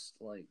honest.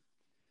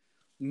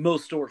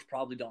 Most stores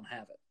probably don't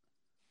have it.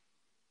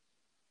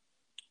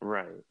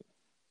 Right.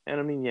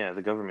 And, yeah,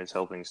 the government's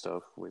helping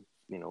stuff with,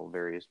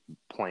 various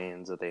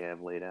plans that they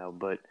have laid out,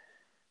 but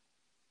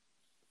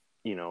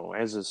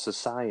as a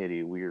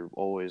society, we're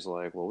always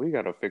like, well, we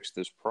got to fix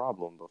this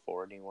problem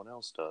before anyone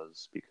else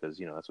does because,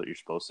 that's what you're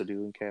supposed to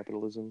do in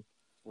capitalism.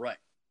 Right.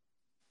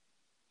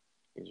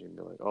 You're going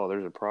to be like, oh,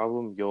 there's a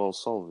problem, you'll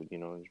solve it,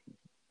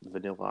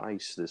 Vanilla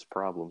Ice, this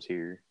problem's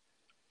here.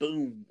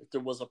 Boom. If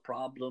there was a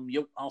problem,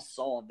 I'll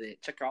solve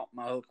it. Check out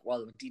my hook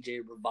while the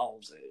DJ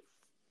revolves it.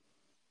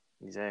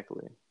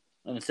 Exactly.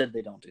 And instead,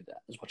 they don't do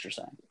that, is what you're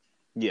saying.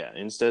 Yeah,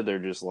 instead they're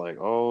just like,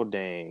 oh,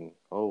 dang,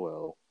 oh,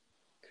 well.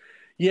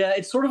 Yeah,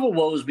 it's sort of a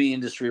woes me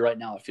industry right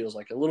now. It feels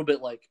like a little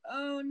bit like,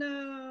 oh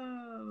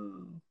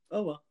no,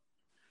 oh well,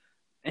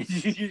 and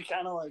you're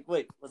kind of like,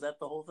 wait, was that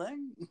the whole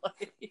thing?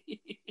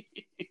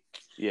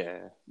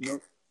 Yeah,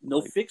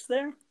 no fix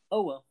there.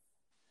 Oh well.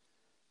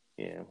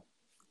 Yeah,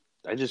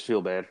 I just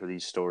feel bad for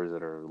these stores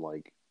that are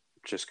like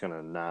just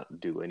gonna not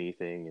do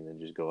anything and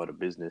then just go out of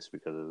business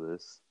because of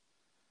this.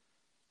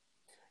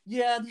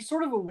 Yeah, there's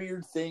sort of a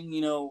weird thing,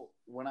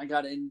 when I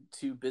got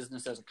into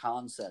business as a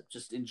concept,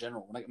 just in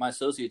general, my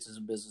associates is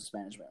in business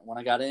management. When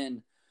I got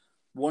in,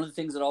 one of the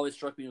things that always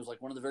struck me was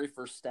like one of the very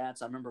first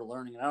stats I remember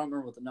learning, and I don't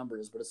remember what the number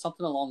is, but it's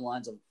something along the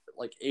lines of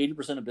like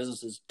 80% of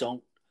businesses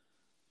don't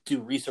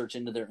do research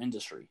into their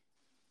industry.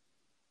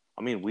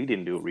 I mean, we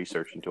didn't do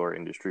research into our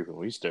industry when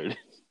we started.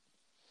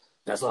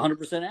 That's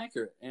 100%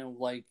 accurate. And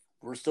like,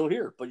 we're still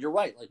here, but you're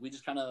right. Like, we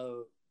just kind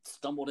of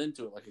stumbled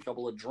into it like a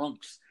couple of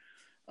drunks.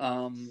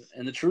 And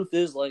the truth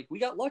is, like, we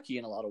got lucky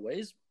in a lot of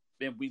ways,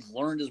 and we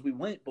learned as we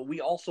went, but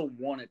we also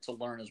wanted to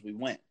learn as we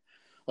went.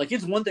 Like,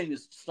 it's one thing to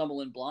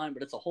stumble in blind,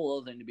 but it's a whole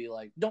other thing to be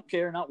like, don't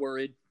care, not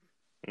worried.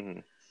 Mm-hmm.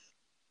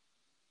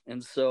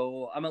 And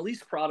so I'm at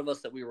least proud of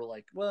us that we were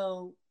like,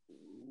 well,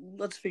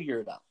 let's figure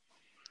it out.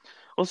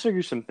 Let's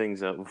figure some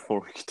things out before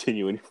we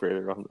continue any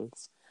further on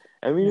this.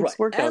 I mean, it's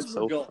worked out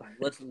so far.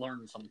 Let's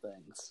learn some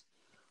things.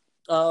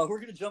 We're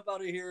going to jump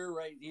out of here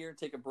right here,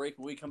 take a break.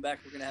 When we come back,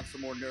 we're going to have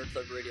some more Nerd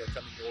Thug Radio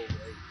coming your way.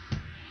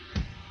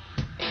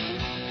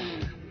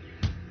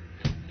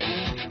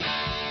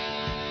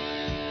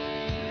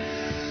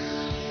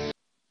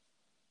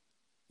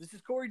 This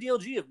is Corey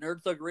DLG of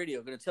Nerd Thug Radio.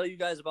 I'm going to tell you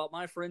guys about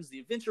my friends, The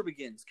Adventure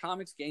Begins,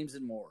 comics, games,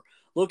 and more.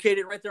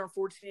 Located right there on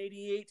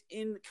 1488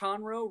 in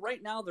Conroe.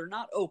 Right now, they're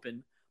not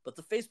open, but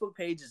the Facebook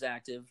page is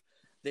active.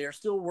 They are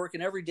still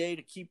working every day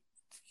to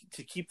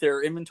keep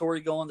their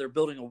inventory going. They're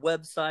building a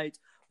website.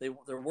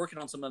 They're working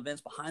on some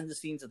events behind the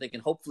scenes that they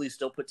can hopefully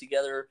still put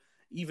together.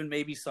 Even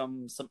maybe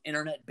some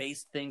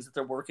internet-based things that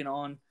they're working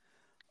on.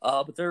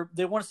 But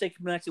they want to stay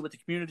connected with the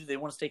community. They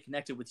want to stay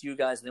connected with you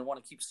guys. And they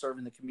want to keep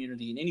serving the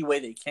community in any way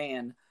they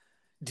can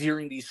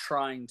during these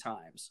trying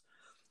times.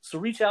 So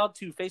reach out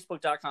to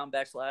facebook.com/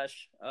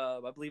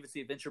 I believe it's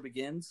The Adventure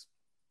Begins.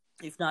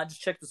 If not,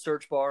 just check the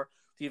search bar.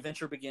 The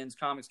Adventure Begins,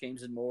 comics,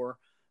 games, and more.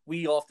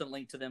 We often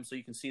link to them so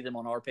you can see them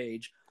on our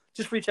page.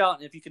 Just reach out,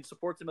 and if you can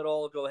support them at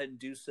all, go ahead and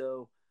do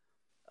so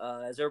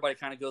as everybody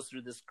kind of goes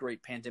through this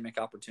great pandemic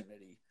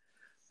opportunity.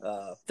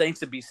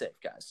 Thanks, and be safe,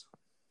 guys.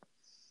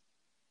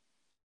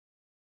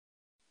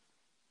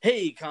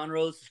 Hey,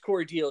 Conroe, this is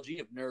Corey DLG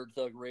of Nerd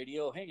Thug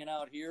Radio, hanging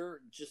out here,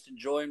 just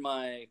enjoying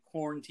my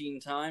quarantine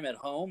time at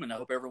home, and I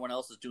hope everyone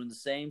else is doing the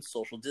same,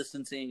 social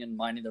distancing and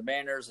minding their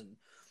manners and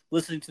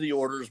listening to the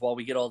orders while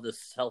we get all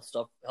this health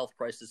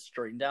crisis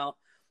straightened out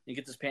and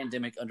get this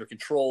pandemic under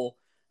control.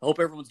 I hope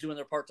everyone's doing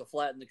their part to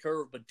flatten the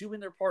curve, but doing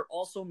their part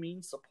also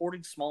means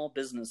supporting small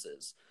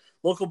businesses.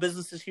 Local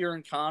businesses here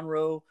in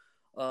Conroe,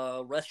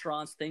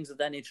 restaurants, things of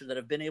that nature that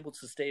have been able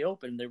to stay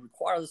open, they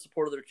require the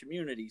support of their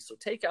community. So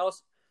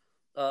takeout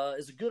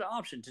is a good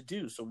option to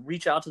do. So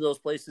reach out to those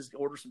places,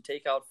 order some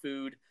takeout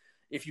food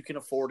if you can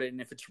afford it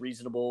and if it's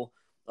reasonable.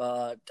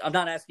 I'm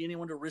not asking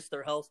anyone to risk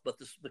their health, but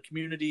the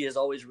community has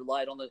always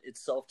relied on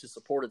itself to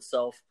support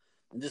itself.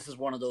 And this is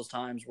one of those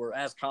times where,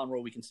 as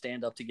Conroe, we can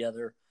stand up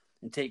together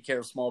and take care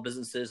of small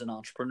businesses and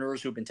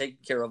entrepreneurs who've been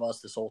taking care of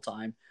us this whole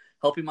time,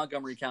 helping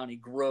Montgomery County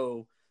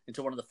grow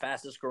into one of the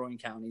fastest growing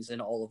counties in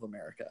all of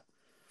America.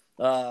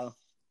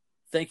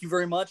 Thank you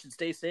very much, and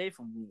stay safe,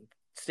 and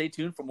stay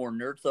tuned for more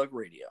Nerd Thug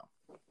Radio.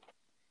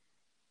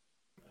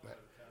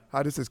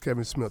 Hi, this is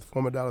Kevin Smith,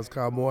 former Dallas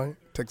Cowboy,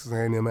 Texas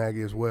A&M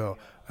Aggie as well,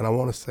 and I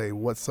want to say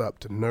what's up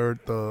to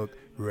Nerd Thug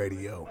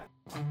Radio.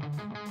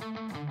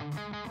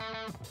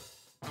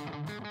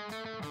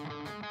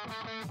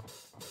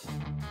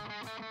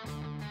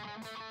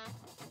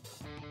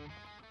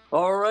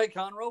 All right,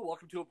 Conroe,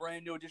 welcome to a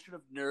brand new edition of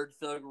Nerd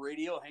Thug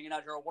Radio, hanging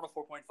out here on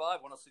 104.5,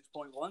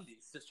 106.1, the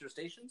sister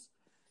stations,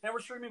 and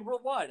we're streaming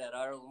worldwide at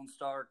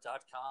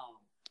IrelandStar.com.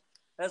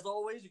 As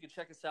always, you can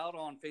check us out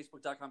on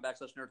Facebook.com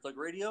 / Nerd Thug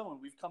Radio,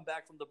 and we've come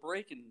back from the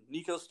break, and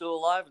Nico's still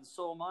alive, and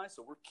so am I,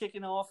 so we're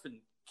kicking off and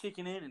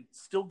kicking in and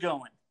still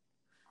going.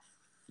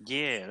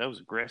 Yeah, that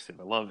was aggressive.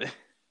 I love it.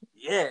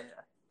 Yeah,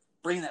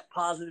 bringing that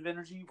positive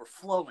energy. We're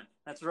flowing.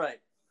 That's right.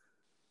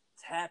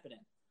 It's happening.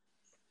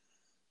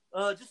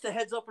 Just a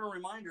heads up and a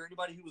reminder,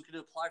 anybody who was going to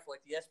apply for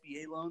like the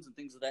SBA loans and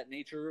things of that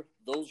nature,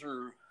 those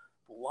are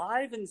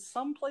live in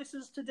some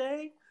places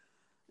today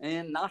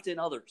and not in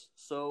others.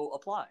 So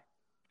apply.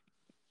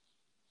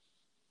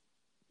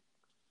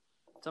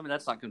 Tell me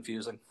that's not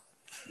confusing.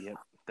 Yep,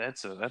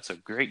 that's a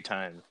great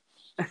time.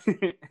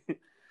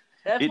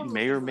 It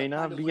may or may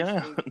not be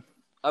on.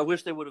 I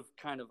wish they would have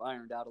kind of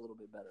ironed out a little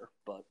bit better,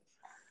 but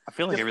I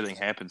feel like everything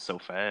happens so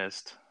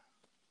fast.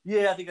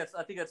 Yeah, I think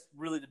that's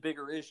really the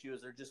bigger issue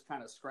is they're just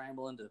kind of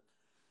scrambling to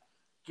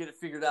get it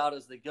figured out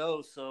as they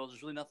go. So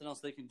there's really nothing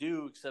else they can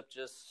do except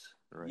just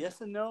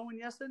yes and no and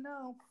yes and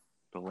no.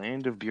 The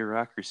land of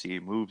bureaucracy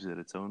moves at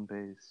its own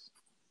pace.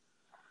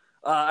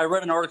 I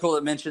read an article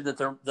that mentioned that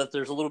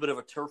there's a little bit of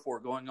a turf war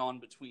going on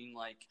between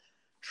like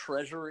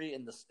Treasury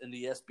and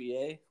the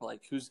SBA,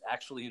 like who's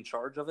actually in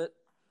charge of it.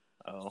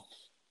 Oh,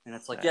 and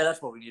it's like, yeah,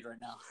 that's what we need right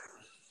now.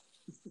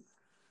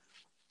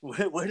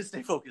 Way to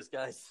stay focused,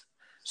 guys.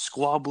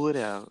 Squabble it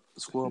out.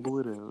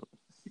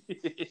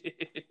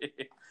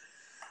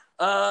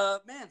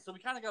 Man, so we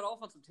kind of got off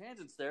on some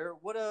tangents there.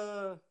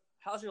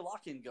 How's your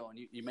lock-in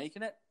going? You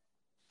making it?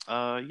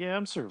 Yeah,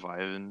 I'm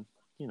surviving.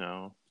 You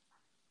know,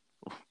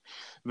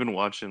 I've been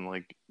watching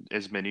like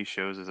as many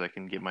shows as I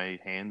can get my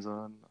hands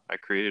on.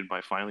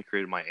 Finally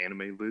created my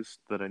anime list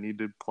that I need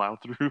to plow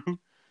through.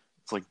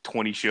 It's like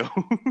 20 shows.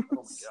 Oh my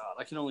god,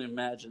 I can only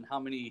imagine how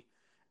many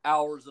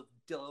hours of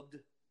dubbed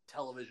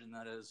television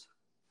that is.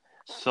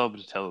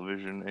 Subbed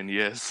television, and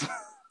yes,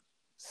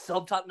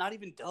 Subtitled, not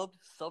even dubbed,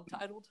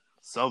 subtitled.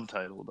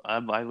 subtitled.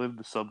 I live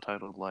the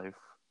subtitled life.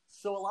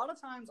 So a lot of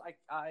times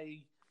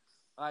I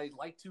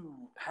like to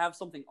have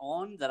something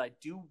on that I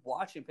do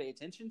watch and pay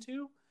attention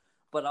to,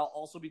 but I'll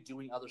also be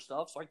doing other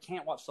stuff, so I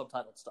can't watch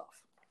subtitled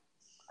stuff.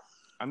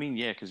 I mean,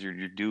 yeah, because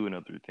you're doing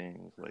other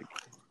things. Like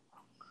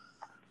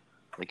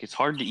it's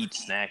hard to eat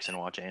snacks and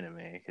watch anime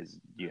because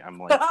I'm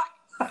like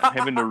I'm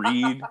having to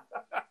read.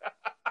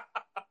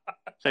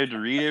 I have to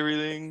read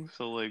everything,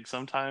 so like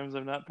sometimes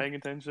I'm not paying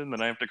attention.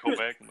 Then I have to go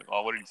back and like,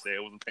 oh, what did he say? I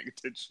wasn't paying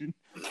attention.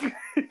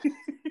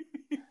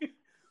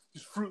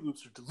 These Fruit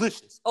Loops are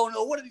delicious. Oh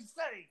no, what did he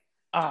say?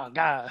 Oh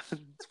god,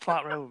 it's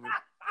plot relevant.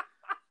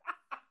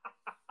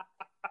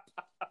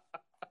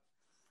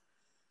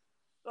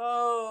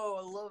 Oh,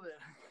 I love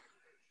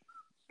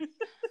it.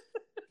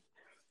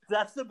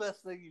 That's the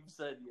best thing you've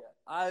said yet.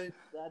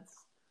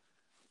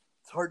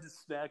 It's hard to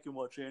snack and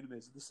watch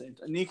animes at the same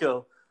time.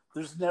 Nico,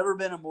 there's never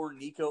been a more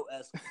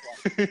Nico-esque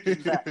plot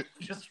than that.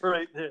 Just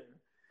right there.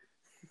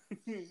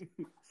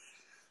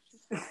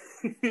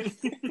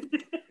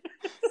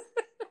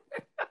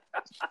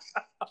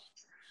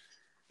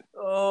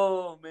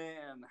 Oh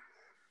man.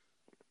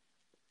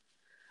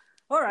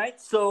 All right,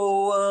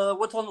 so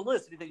what's on the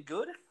list? Anything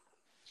good?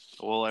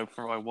 Well, I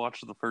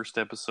watched the first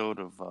episode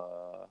of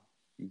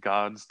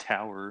God's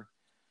Tower,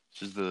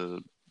 which is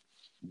the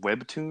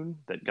webtoon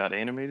that got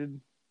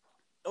animated.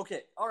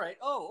 Okay, all right.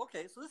 Oh,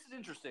 okay. So this is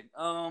interesting.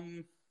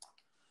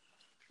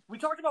 We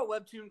talked about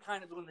Webtoon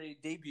kind of when they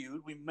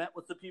debuted. We met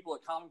with the people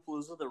at Comic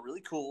Palooza. They're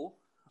really cool.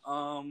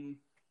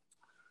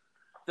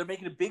 They're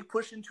making a big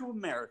push into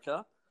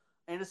America,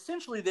 and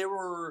essentially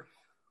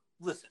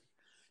listen.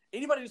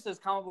 Anybody who says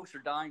comic books are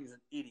dying is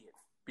an idiot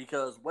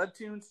because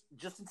Webtoons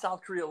just in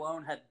South Korea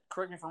alone had,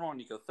 correct me if I'm wrong,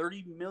 Nico,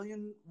 30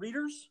 million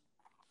readers.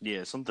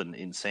 Yeah, something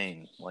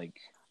insane. Like,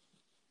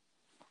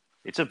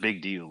 it's a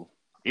big deal.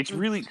 It's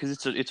really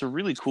because it's a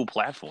really cool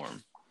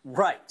platform.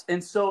 Right.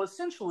 And so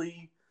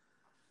essentially,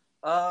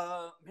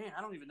 I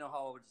don't even know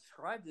how I would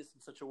describe this in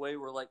such a way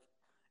where like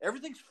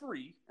everything's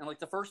free and like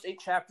the first 8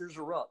 chapters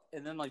are up,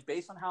 and then like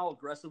based on how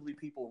aggressively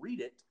people read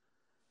it,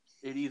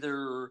 it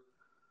either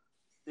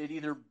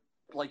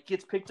like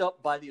gets picked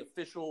up by the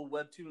official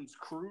Webtoons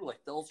crew, like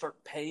they'll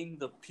start paying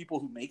the people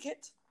who make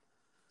it,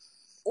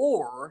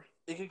 or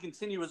it can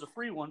continue as a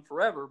free one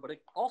forever, but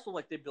it also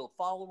like they build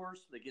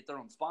followers, they get their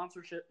own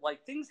sponsorship,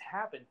 like things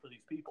happen for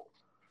these people.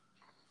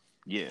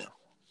 Yeah.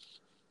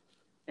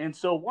 And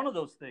so one of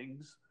those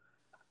things,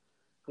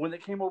 when they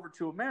came over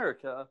to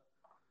America,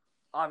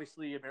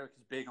 obviously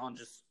America's big on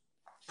just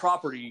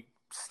property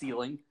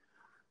stealing.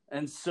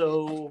 And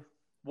so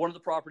one of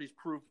the properties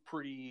proved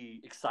pretty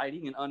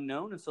exciting and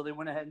unknown, and so they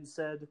went ahead and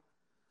said,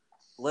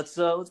 let's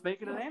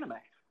make it an anime.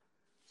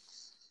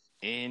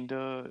 And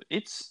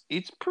it's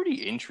pretty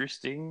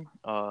interesting.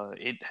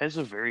 It has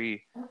a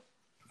very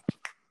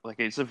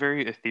it's a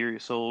very ethereal.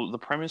 So the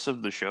premise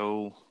of the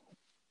show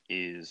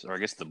is, or I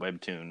guess the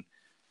webtoon,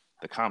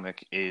 the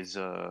comic is,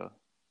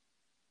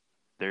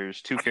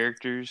 there's 2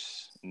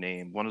 characters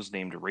one is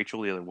named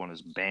Rachel, the other one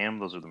is Bam.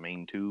 Those are the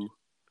main 2.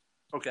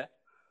 Okay.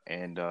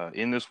 And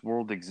in this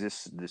world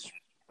exists this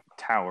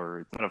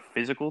tower. It's not a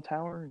physical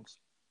tower. It's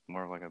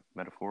more like a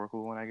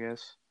metaphorical one, I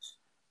guess.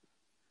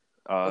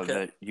 Okay.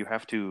 That you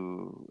have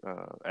to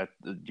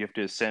you have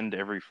to ascend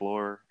every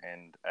floor,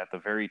 and at the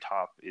very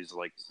top is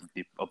like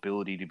the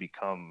ability to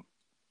become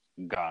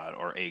God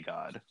or a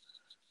god.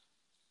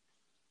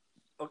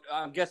 Okay,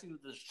 I'm guessing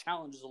that there's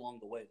challenges along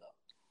the way, though.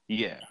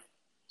 Yeah.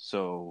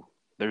 So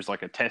there's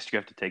like a test you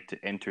have to take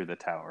to enter the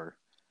tower,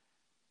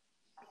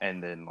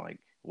 and then like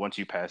once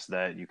you pass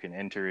that, you can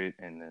enter it,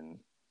 and then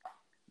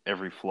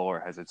every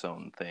floor has its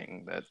own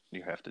thing that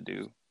you have to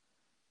do.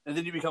 And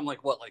then you become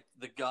like what, like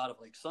the god of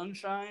like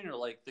sunshine, or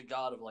like the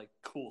god of like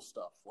cool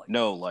stuff? Like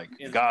no, like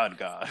God.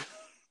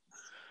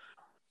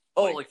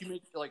 Oh, like you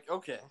make like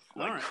okay,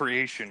 like right.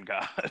 Creation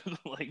God,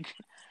 like.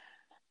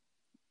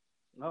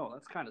 No,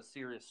 that's kind of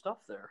serious stuff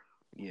there.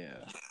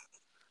 Yeah.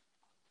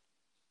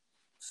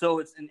 So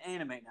it's an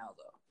anime now,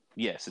 though.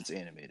 Yes, it's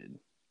animated.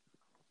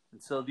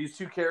 And so these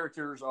 2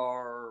 characters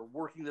are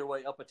working their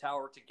way up a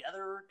tower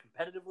together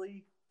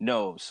competitively.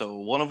 No, so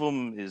one of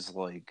them is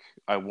like,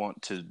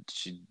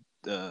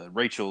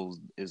 Rachel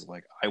is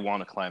like, I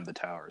want to climb the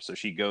tower. So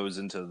she goes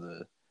to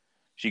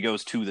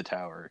the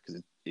tower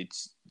because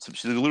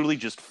she literally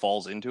just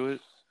falls into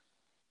it.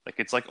 Like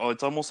it's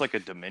almost like a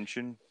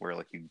dimension where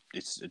like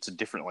it's a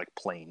different like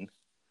plane.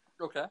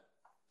 Okay.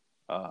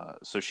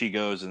 So she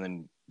goes, and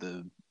then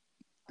the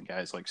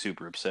guy's like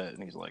super upset,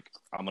 and he's like,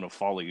 I'm gonna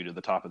follow you to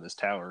the top of this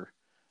tower.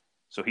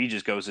 So he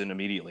just goes in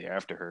immediately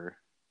after her,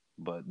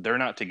 but they're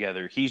not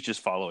together. He's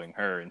just following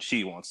her, and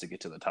she wants to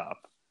get to the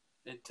top.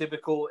 In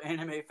typical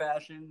anime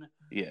fashion,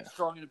 yeah,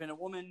 strong independent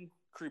woman,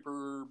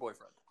 creeper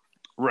boyfriend.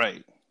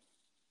 Right.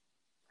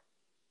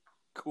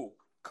 Cool.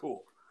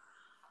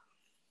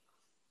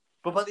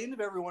 But by the end of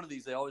every one of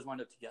these, they always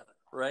wind up together,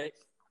 right?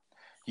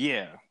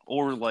 Yeah.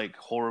 Or like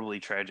horribly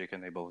tragic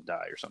and they both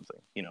die or something.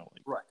 Like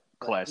Right.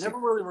 classic. Never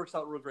really works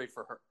out real great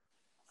for her.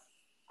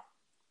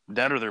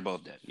 That or they're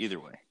both dead. Either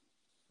way.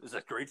 Is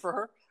that great for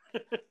her?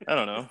 I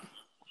don't know.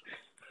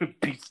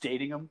 Beats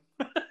dating him.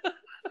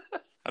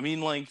 I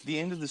mean, like, the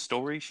end of the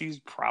story, she's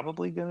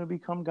probably going to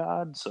become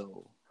God,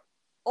 so.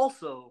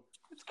 Also,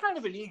 it's kind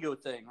of an ego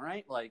thing,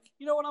 right? Like,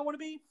 you know what I want to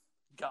be?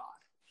 God.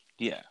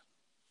 Yeah.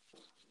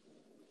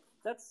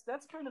 That's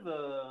kind of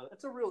a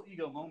real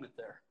ego moment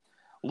there.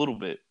 A little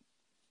bit.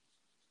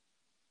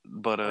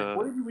 But, like,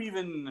 what do you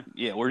even...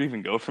 Yeah, where do you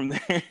even go from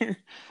there?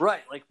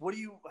 Right, like, what do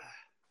you...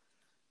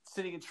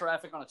 Sitting in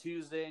traffic on a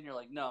Tuesday, and you're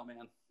like, no,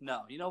 man,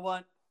 no. You know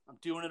what? I'm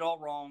doing it all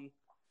wrong.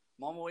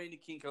 I'm on my way into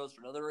Kinko's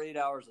for another 8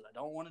 hours that I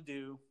don't want to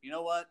do. You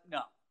know what?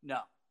 No.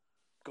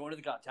 Going to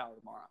the God Tower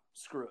tomorrow.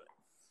 Screw it.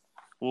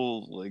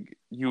 Well, like,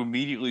 you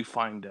immediately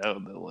find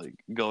out that, like,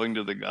 going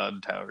to the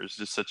God Tower is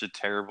just such a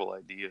terrible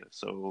idea.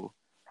 So,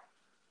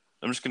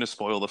 I'm just going to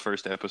spoil the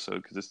first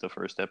episode because it's the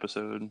first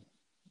episode.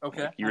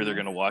 Okay. Like, you're either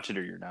going to watch it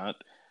or you're not.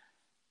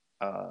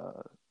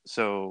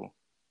 So,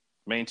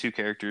 main two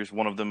characters,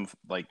 one of them,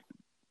 like,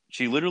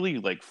 she literally,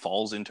 like,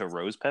 falls into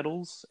rose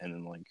petals and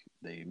then, like,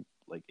 they,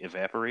 like,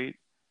 evaporate.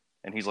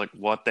 And he's like,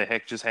 what the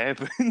heck just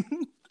happened?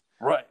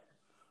 Right.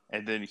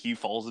 And then he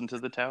falls into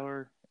the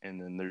tower. And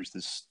then there's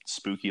this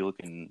spooky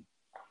looking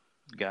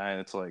guy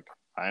that's like,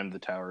 I'm the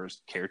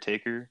tower's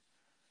caretaker.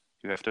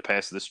 You have to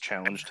pass this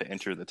challenge to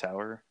enter the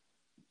tower.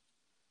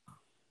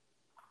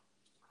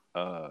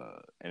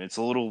 And it's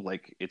a little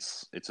like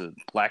it's a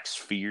black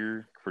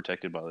sphere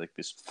protected by like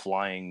this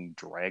flying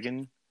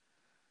dragon.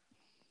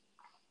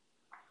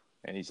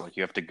 And he's like,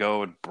 you have to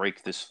go and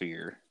break the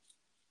sphere.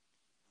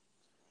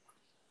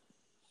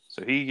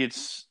 So he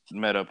gets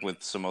met up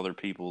with some other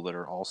people that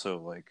are also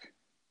like,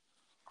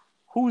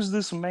 who's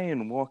this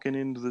man walking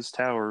into this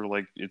tower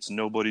like it's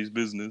nobody's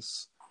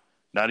business?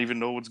 Not even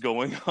know what's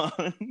going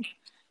on.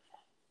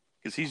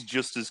 Because he's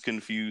just as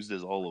confused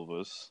as all of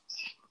us.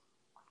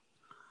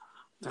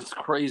 That's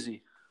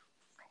crazy.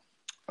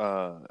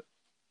 So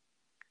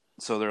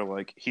they're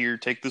like, here,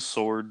 take this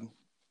sword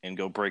and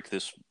go break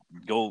this.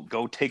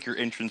 Go take your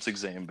entrance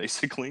exam,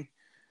 basically.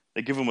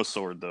 They give him a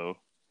sword, though.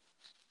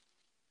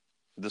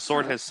 The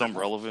sword has some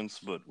relevance,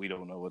 but we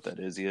don't know what that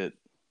is yet.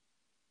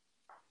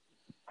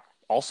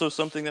 Also,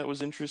 something that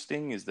was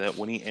interesting is that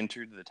when he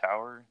entered the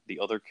tower, the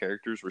other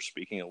characters were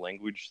speaking a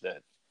language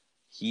that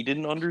he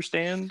didn't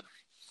understand.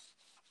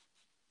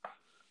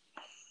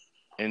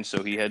 And so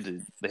they had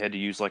to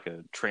use like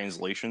a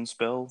translation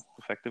spell,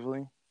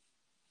 effectively.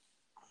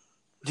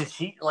 Do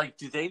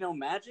they know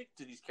magic?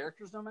 Do these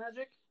characters know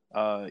magic?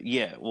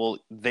 Yeah, well,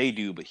 they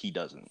do, but he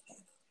doesn't.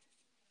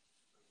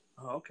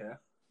 Oh, okay.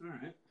 All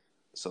right.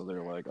 So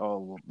they're like, oh,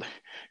 well,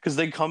 because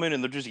they come in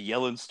and they're just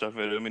yelling stuff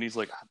at him, and he's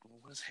like,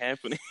 what is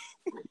happening?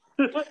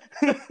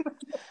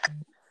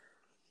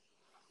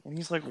 And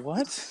he's like,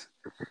 what?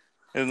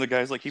 And the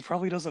guy's like, he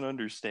probably doesn't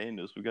understand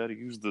us. We got to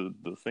use the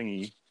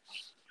thingy.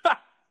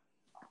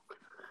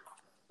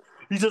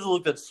 He doesn't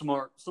look that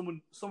smart.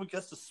 Someone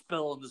gets a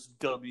spell on this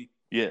dummy.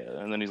 Yeah,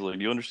 and then he's like,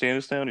 do you understand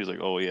us now? And he's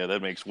like, oh, yeah,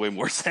 that makes way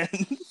more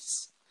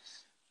sense.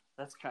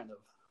 That's kind of...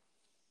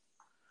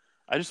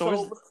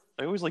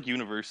 I always like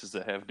universes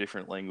that have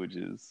different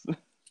languages.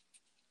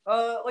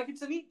 Like,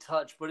 it's a neat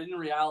touch, but in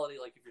reality,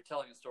 like, if you're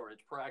telling a story,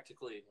 it's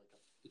practically,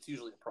 it's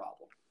usually a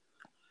problem.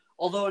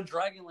 Although in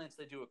Dragonlance,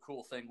 they do a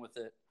cool thing with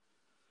it.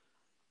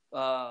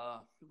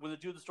 When they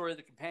do the story of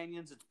the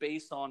companions, it's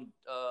based on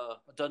a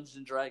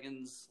Dungeons &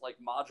 Dragons, like,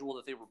 module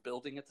that they were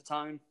building at the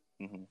time.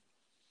 Mm-hmm.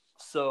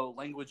 So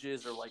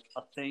languages are, like,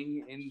 a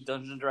thing in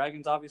Dungeons &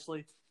 Dragons,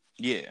 obviously.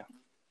 Yeah.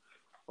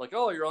 Like,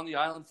 oh, you're on the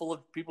island full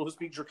of people who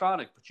speak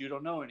Draconic, but you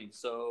don't know any,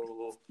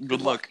 so...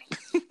 Good luck.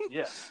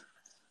 Yeah.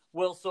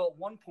 Well, so at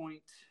one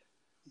point,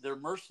 they're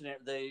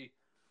mercenary.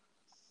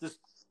 This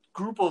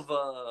group of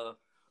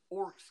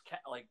orcs,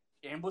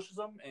 ambushes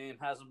them and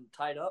has them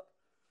tied up.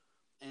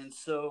 And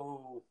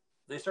so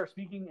they start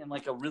speaking in,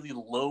 like, a really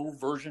low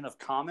version of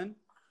Common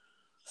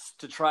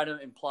to try to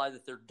imply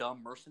that they're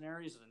dumb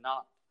mercenaries and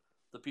not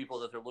the people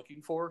that they're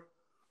looking for.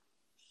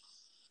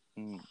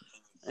 Mm.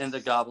 And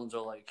the goblins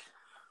are like...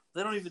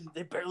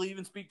 They barely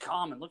even speak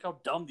Common. Look how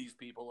dumb these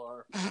people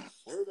are.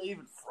 Where are they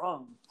even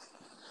from?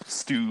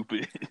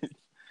 Stupid.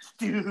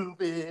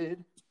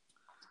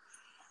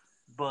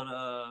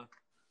 But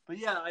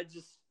yeah,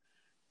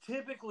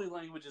 typically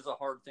language is a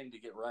hard thing to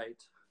get right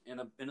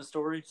in a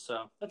story,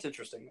 so that's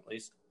interesting at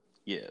least.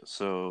 Yeah,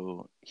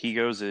 so he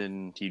goes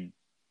in, he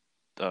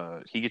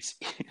gets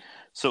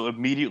so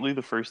immediately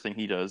the first thing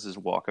he does is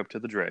walk up to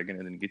the dragon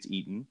and then gets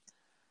eaten.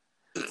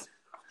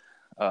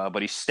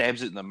 But he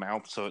stabs it in the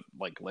mouth, so it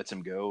like lets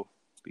him go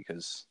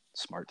because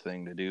smart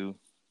thing to do.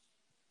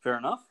 Fair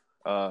enough.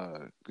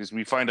 Because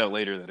we find out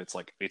later that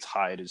its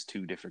hide is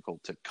too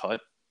difficult to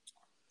cut,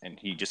 and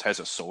he just has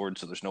a sword,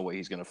 so there's no way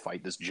he's going to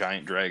fight this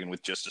giant dragon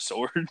with just a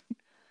sword.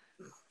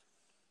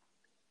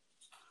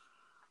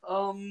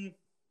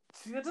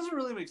 See, that doesn't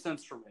really make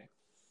sense for me.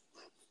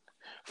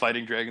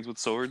 Fighting dragons with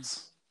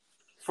swords.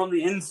 From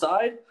the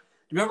inside?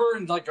 Remember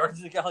in like Guardians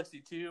of the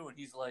Galaxy 2 when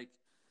he's like,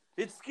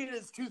 its skin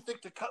is too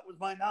thick to cut with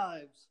my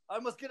knives. I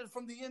must get it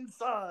from the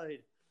inside.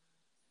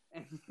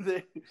 And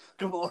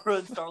Gamora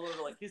and Star-Lord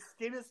are like, his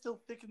skin is still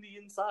thick in the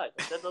inside.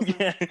 Like, that doesn't...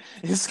 Yeah,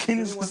 his skin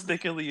is as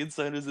thick on the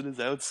inside as it is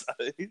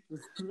outside.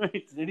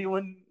 Right. Does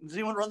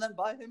anyone run that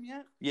by him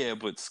yet? Yeah,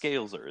 but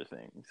scales are a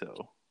thing,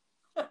 so...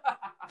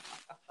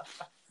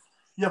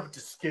 Yeah, but the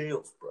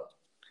scales, bro.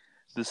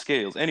 The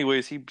scales.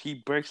 Anyways,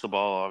 he breaks the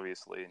ball,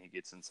 obviously, and he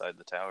gets inside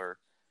the tower.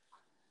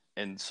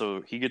 And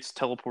so he gets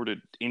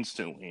teleported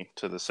instantly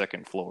to the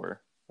second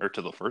floor. Or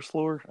to the first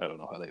floor? I don't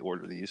know how they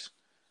order these.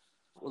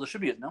 Well, there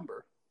should be a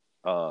number.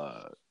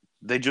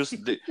 They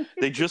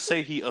just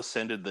say he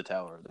ascended the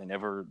tower. They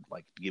never,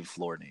 like, give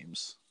floor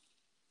names.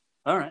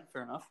 All right,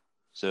 fair enough.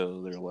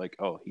 So they're like,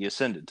 oh, he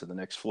ascended to the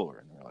next floor.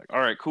 And they're like, all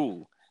right,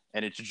 cool.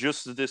 And it's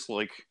just this,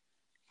 like,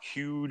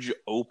 huge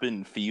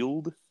open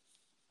field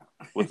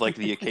with, like,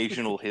 the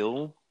occasional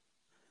hill.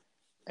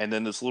 And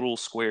then this little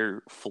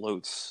square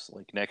floats,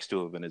 like, next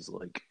to him and is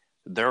like,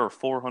 there are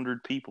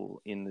 400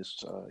 people in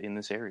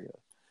this area.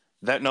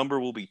 That number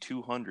will be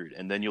 200,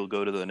 and then you'll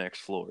go to the next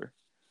floor.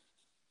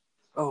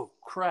 Oh,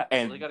 crap.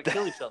 And So they got to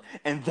kill each other.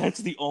 And that's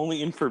the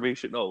only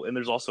information. Oh, and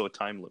there's also a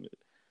time limit.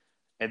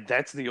 And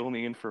that's the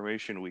only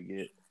information we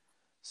get.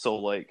 So,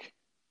 like,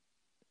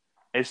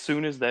 as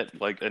soon as that,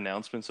 like,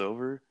 announcement's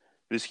over,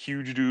 this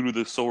huge dude with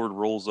a sword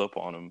rolls up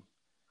on him.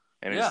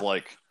 And it's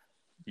like,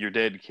 you're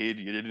dead, kid.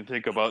 You didn't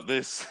think about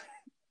this.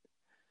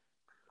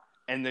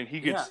 And then he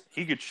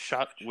gets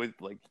shot with,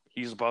 like,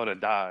 he's about to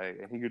die.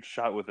 And he gets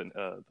shot with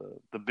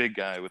the big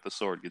guy with the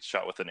sword gets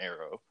shot with an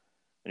arrow.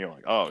 And you're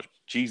like, oh,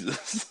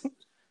 Jesus.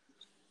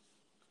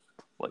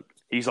 Like,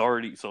 he's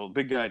already... So,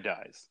 big guy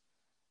dies.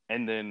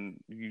 And then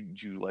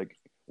you like,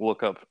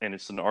 look up, and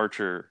it's an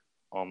archer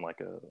on,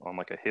 like,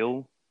 a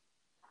hill.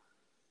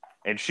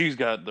 And she's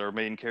got their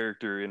main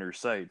character in her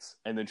sights.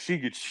 And then she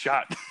gets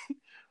shot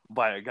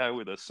by a guy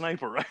with a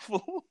sniper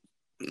rifle.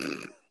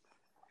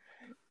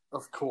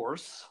 Of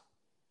course.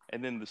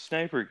 And then the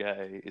sniper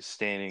guy is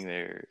standing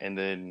there, and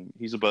then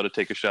he's about to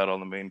take a shot on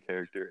the main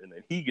character, and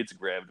then he gets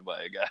grabbed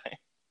by a guy.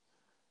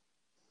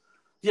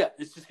 Yeah,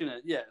 it's just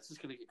gonna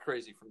get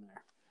crazy from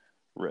there.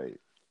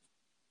 Right.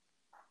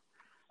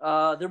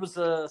 There was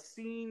a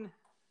scene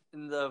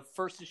in the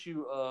first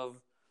issue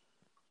of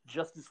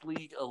Justice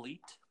League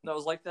Elite that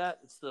was like that.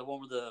 It's the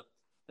one where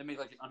they make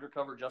like an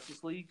undercover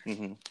Justice League,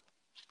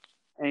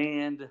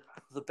 and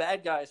the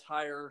bad guys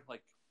hire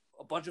like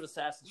a bunch of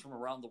assassins from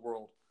around the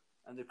world,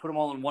 and they put them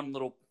all in one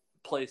little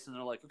place, and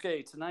they're like,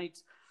 okay,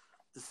 tonight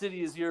the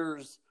city is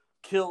yours,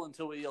 kill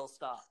until we yell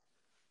stop.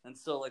 And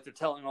so like they're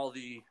telling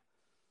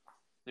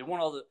they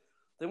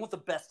want the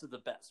best of the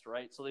best,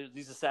 right? So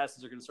these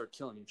assassins are going to start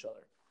killing each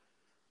other.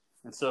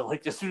 And so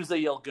like as soon as they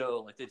yell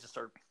go, like they just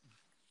start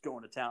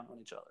going to town on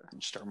each other.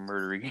 And start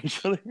murdering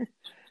each other.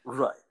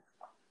 Right.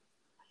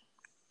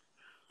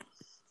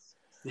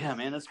 Yeah,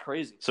 man, that's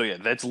crazy. So yeah,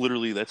 that's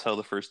how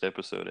the first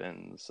episode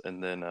ends.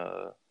 And then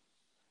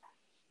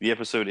the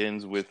episode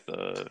ends with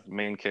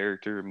main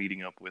character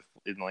meeting up with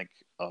in like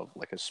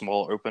a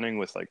small opening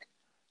with like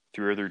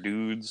 3 other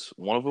dudes.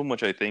 One of them,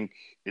 which I think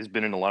has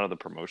been in a lot of the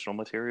promotional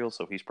material,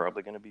 so he's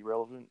probably going to be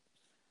relevant.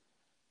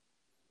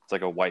 It's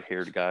like a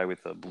white-haired guy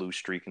with a blue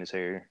streak in his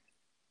hair.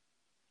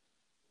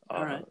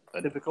 All right,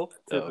 typical.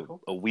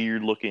 A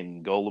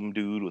weird-looking golem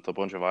dude with a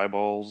bunch of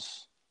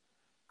eyeballs,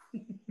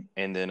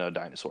 and then a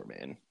dinosaur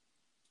man.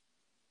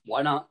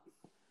 Why not?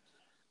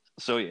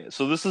 So yeah,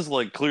 so this is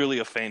like clearly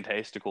a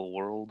fantastical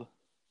world.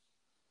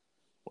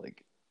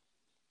 Like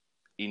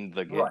in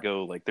the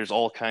get-go, like there's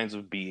all kinds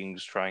of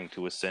beings trying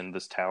to ascend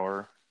this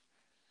tower.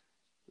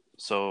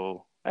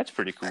 So that's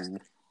pretty cool.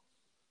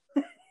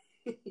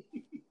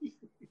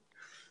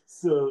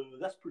 So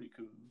that's pretty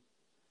cool.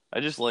 I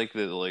just like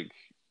that, like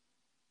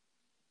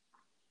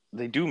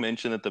they do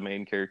mention that the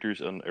main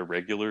character's an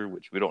irregular,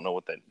 which we don't know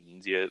what that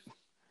means yet.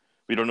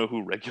 We don't know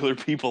who regular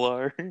people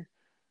are.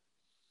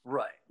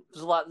 Right.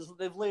 There's a lot.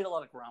 They've laid a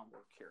lot of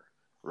groundwork here.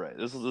 Right.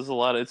 There's a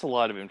lot. It's a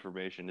lot of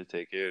information to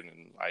take in,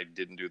 and I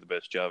didn't do the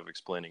best job of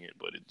explaining it,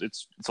 but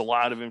it's a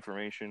lot of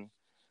information.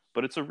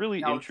 But it's a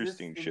really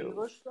interesting show.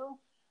 English, though?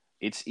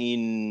 It's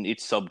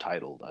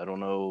subtitled. I don't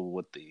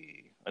know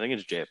I think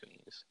it's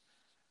Japanese.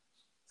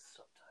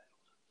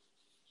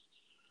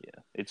 Subtitled.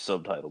 Yeah, it's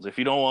subtitled. If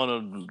you don't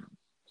want to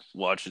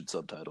watch it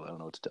subtitled, I don't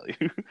know what to tell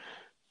you.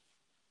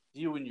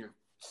 You and your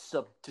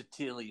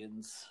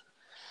subtitilians.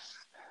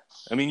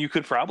 I mean, you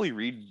could probably just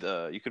read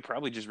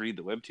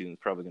the webtoon.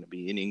 It's probably going to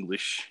be in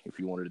English if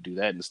you wanted to do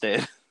that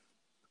instead.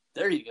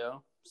 There you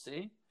go.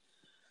 See?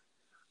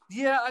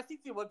 Yeah, I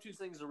think the webtoon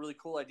thing is a really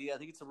cool idea. I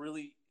think it's a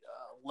really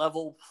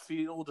level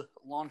field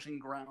launching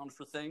ground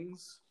for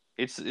things.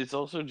 It's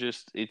also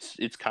just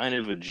it's kind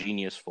of a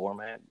genius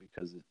format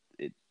because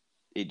it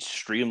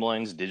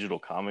streamlines digital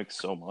comics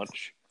so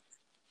much.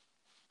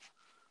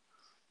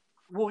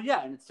 Well,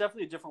 yeah, and it's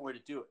definitely a different way to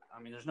do it.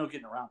 I mean, there's no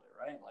getting around it,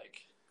 right? Like,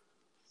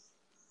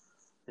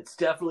 It's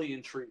definitely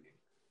intriguing.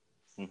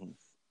 Mm-hmm.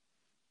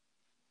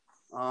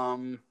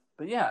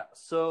 But yeah,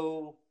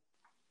 so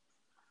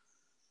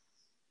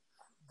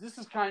this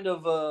is kind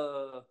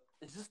of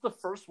is this the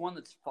first one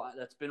that's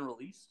been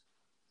released?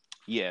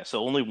 Yeah,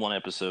 so only one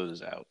episode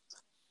is out.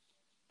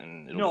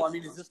 And No, I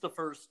mean, is this the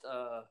first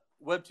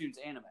Webtoons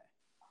anime?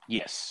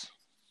 Yes,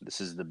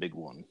 this is the big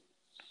one.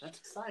 That's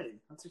exciting.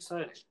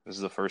 This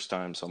is the first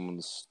time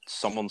someone's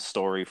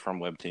story from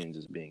Webtoons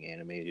is being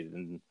animated,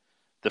 and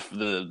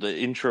the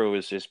intro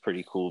is just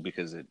pretty cool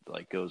because it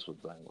like goes with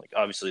like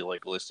obviously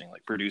like listing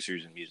like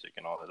producers and music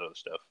and all that other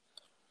stuff,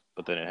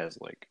 but then it has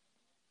like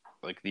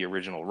the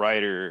original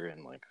writer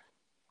and like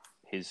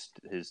his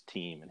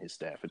team and his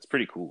staff. It's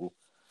pretty cool.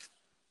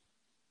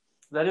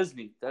 That is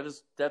neat.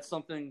 That's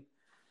something.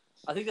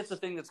 I think that's the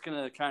thing that's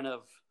going to kind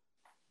of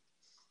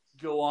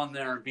go on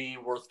there and be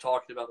worth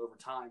talking about over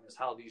time is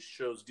how these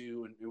shows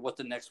do and what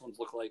the next ones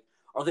look like.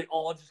 Are they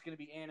all just going to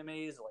be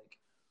animes? Like,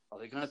 are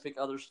they going to pick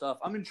other stuff?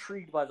 I'm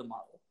intrigued by the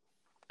model.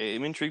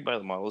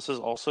 This is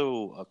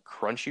also a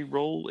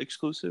Crunchyroll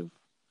exclusive.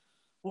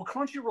 Well,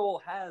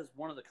 Crunchyroll has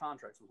one of the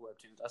contracts with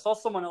Webtoons. I saw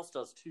someone else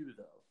does too,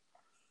 though.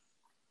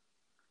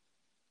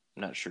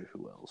 Not sure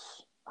who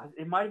else.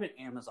 It might have been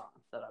Amazon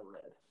that I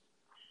read.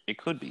 It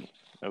could be.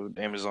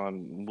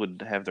 Amazon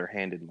would have their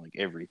hand in like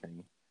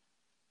everything.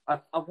 I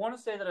want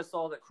to say that I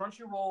saw that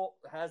Crunchyroll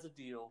has a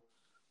deal,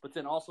 but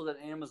then also that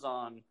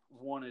Amazon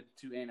wanted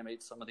to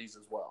animate some of these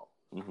as well.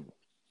 Mm-hmm.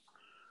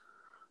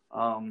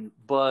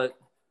 But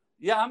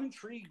yeah, I'm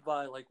intrigued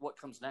by like what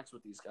comes next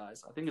with these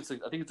guys. I think it's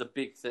a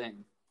big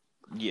thing.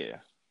 Yeah.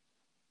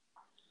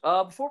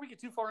 Before we get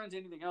too far into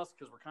anything else,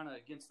 because we're kind of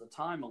against the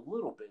time a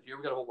little bit here,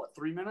 we got about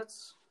 3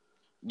 minutes?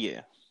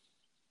 Yeah.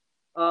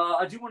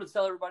 I do want to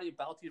tell everybody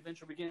about The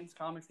Adventure Begins,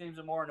 Comics, Games,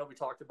 and More. I know we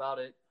talked about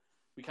it.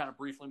 We kind of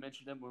briefly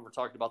mentioned them when we were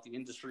talking about the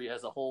industry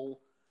as a whole.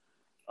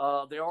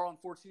 They are on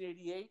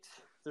 1488.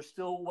 They're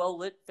still well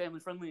lit, family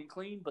friendly, and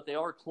clean, but they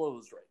are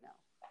closed right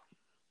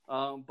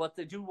now. But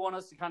they do want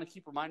us to kind of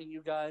keep reminding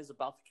you guys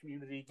about the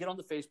community. Get on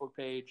the Facebook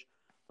page.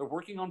 They're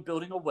working on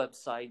building a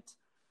website.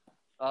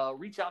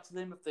 Reach out to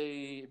them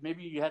if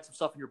maybe you had some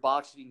stuff in your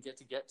box you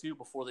didn't get to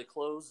before they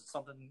close. It's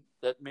something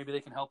that maybe they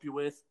can help you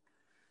with.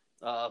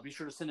 Be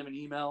sure to send them an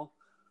email.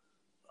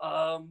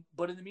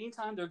 But in the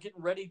meantime, they're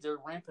getting ready. They're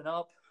ramping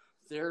up.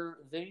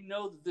 They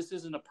know that this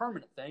isn't a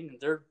permanent thing, and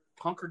they're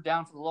hunkered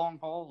down for the long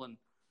haul and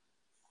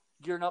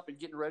gearing up and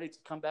getting ready to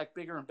come back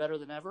bigger and better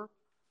than ever.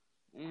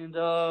 And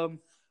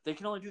they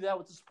can only do that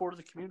with the support of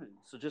the community.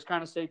 So just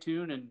kind of stay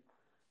tuned and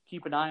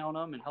keep an eye on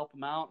them and help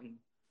them out. And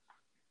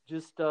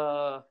just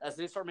as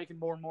they start making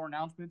more and more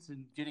announcements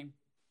and getting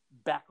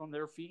back on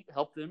their feet,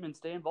 help them and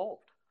stay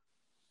involved.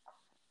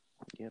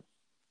 Yep.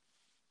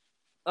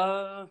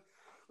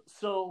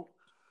 So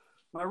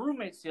my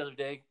roommates the other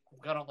day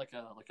got on like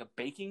a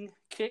baking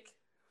kick.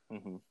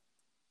 Mm-hmm.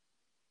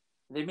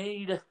 They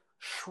made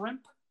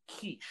shrimp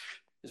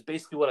quiche is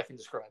basically what I can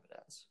describe it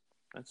as.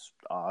 That's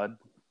odd.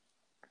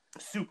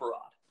 Super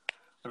odd.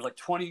 There's like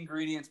 20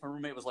 ingredients. My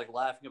roommate was like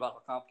laughing about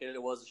how complicated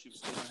it was as she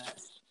was doing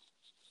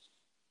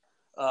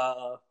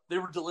that. They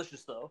were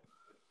delicious though.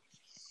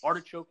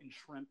 Artichoke and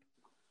shrimp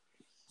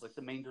was like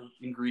the main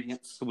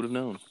ingredients. Who would have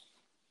known?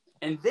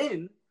 And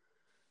then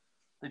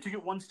they took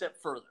it one step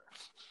further.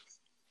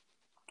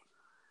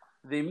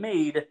 They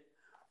made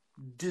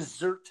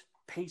dessert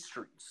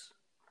pastries.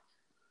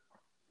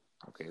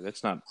 Okay,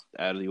 that's not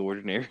out of the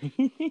ordinary.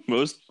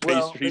 Most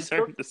pastries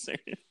are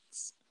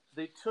desserts.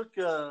 They took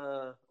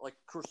a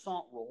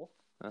croissant roll.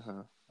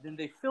 Uh-huh. Then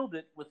they filled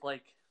it with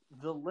like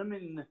the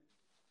lemon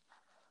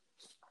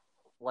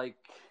like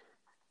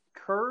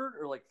curd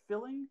or like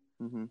filling.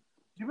 Mm-hmm. Do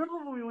you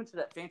remember when we went to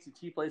that fancy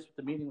tea place with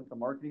the meeting with the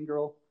marketing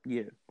girl?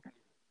 Yeah.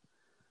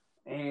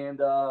 And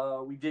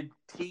we did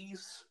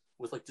teas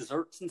with like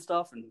desserts and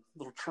stuff and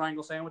little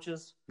triangle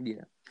sandwiches.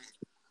 Yeah.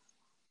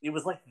 It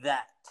was like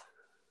that.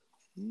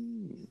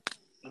 Mm.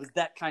 It was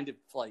that kind of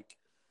like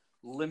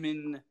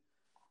lemon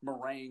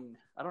meringue.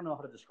 I don't know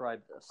how to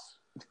describe this.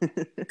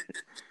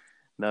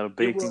 Not a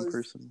baking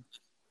person.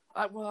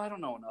 I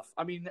don't know enough.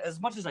 I mean,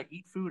 as much as I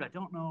eat food, I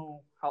don't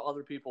know how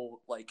other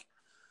people like.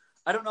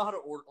 I don't know how to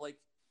order. Like,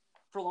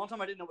 for a long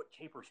time, I didn't know what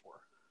capers were.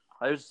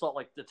 I just thought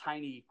like the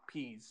tiny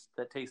peas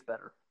that taste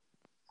better.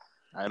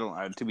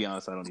 To be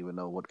honest, I don't even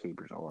know what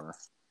capers are.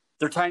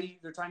 They're tiny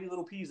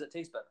little peas that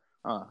taste better.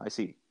 I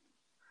see.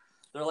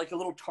 They're like a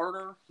little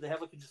tartar. They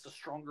have like just a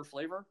stronger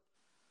flavor.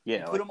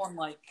 Yeah. You put them on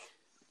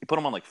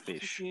like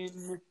fish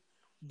chicken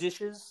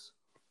dishes.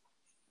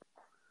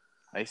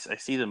 I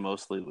see them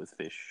mostly with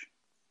fish.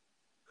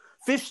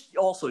 Fish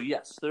also,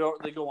 yes.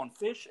 They go on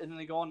fish, and then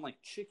they go on like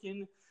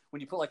chicken.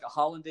 When you put like a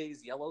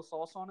hollandaise yellow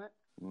sauce on it,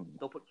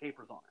 they'll put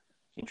capers on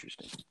it.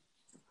 Interesting.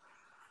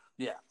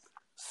 Yeah.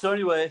 So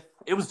anyway,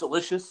 it was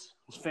delicious.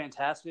 It was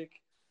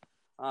fantastic.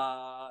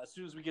 As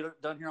soon as we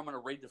get done here, I'm going to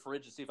raid the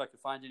fridge to see if I can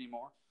find any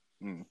more.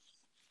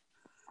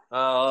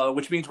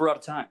 Which means we're out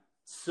of time.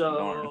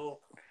 So,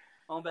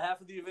 on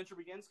behalf of The Adventure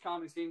Begins,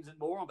 Comics, Games, and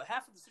More, on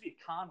behalf of the city of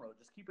Conroe,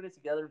 just keeping it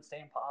together and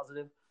staying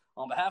positive,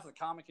 on behalf of the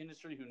comic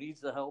industry who needs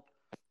the help,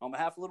 On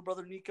behalf of little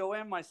brother Nico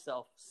and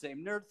myself,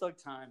 same Nerd Thug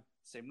time,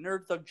 same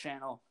Nerd Thug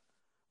channel.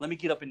 Let me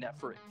get up in that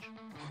fridge.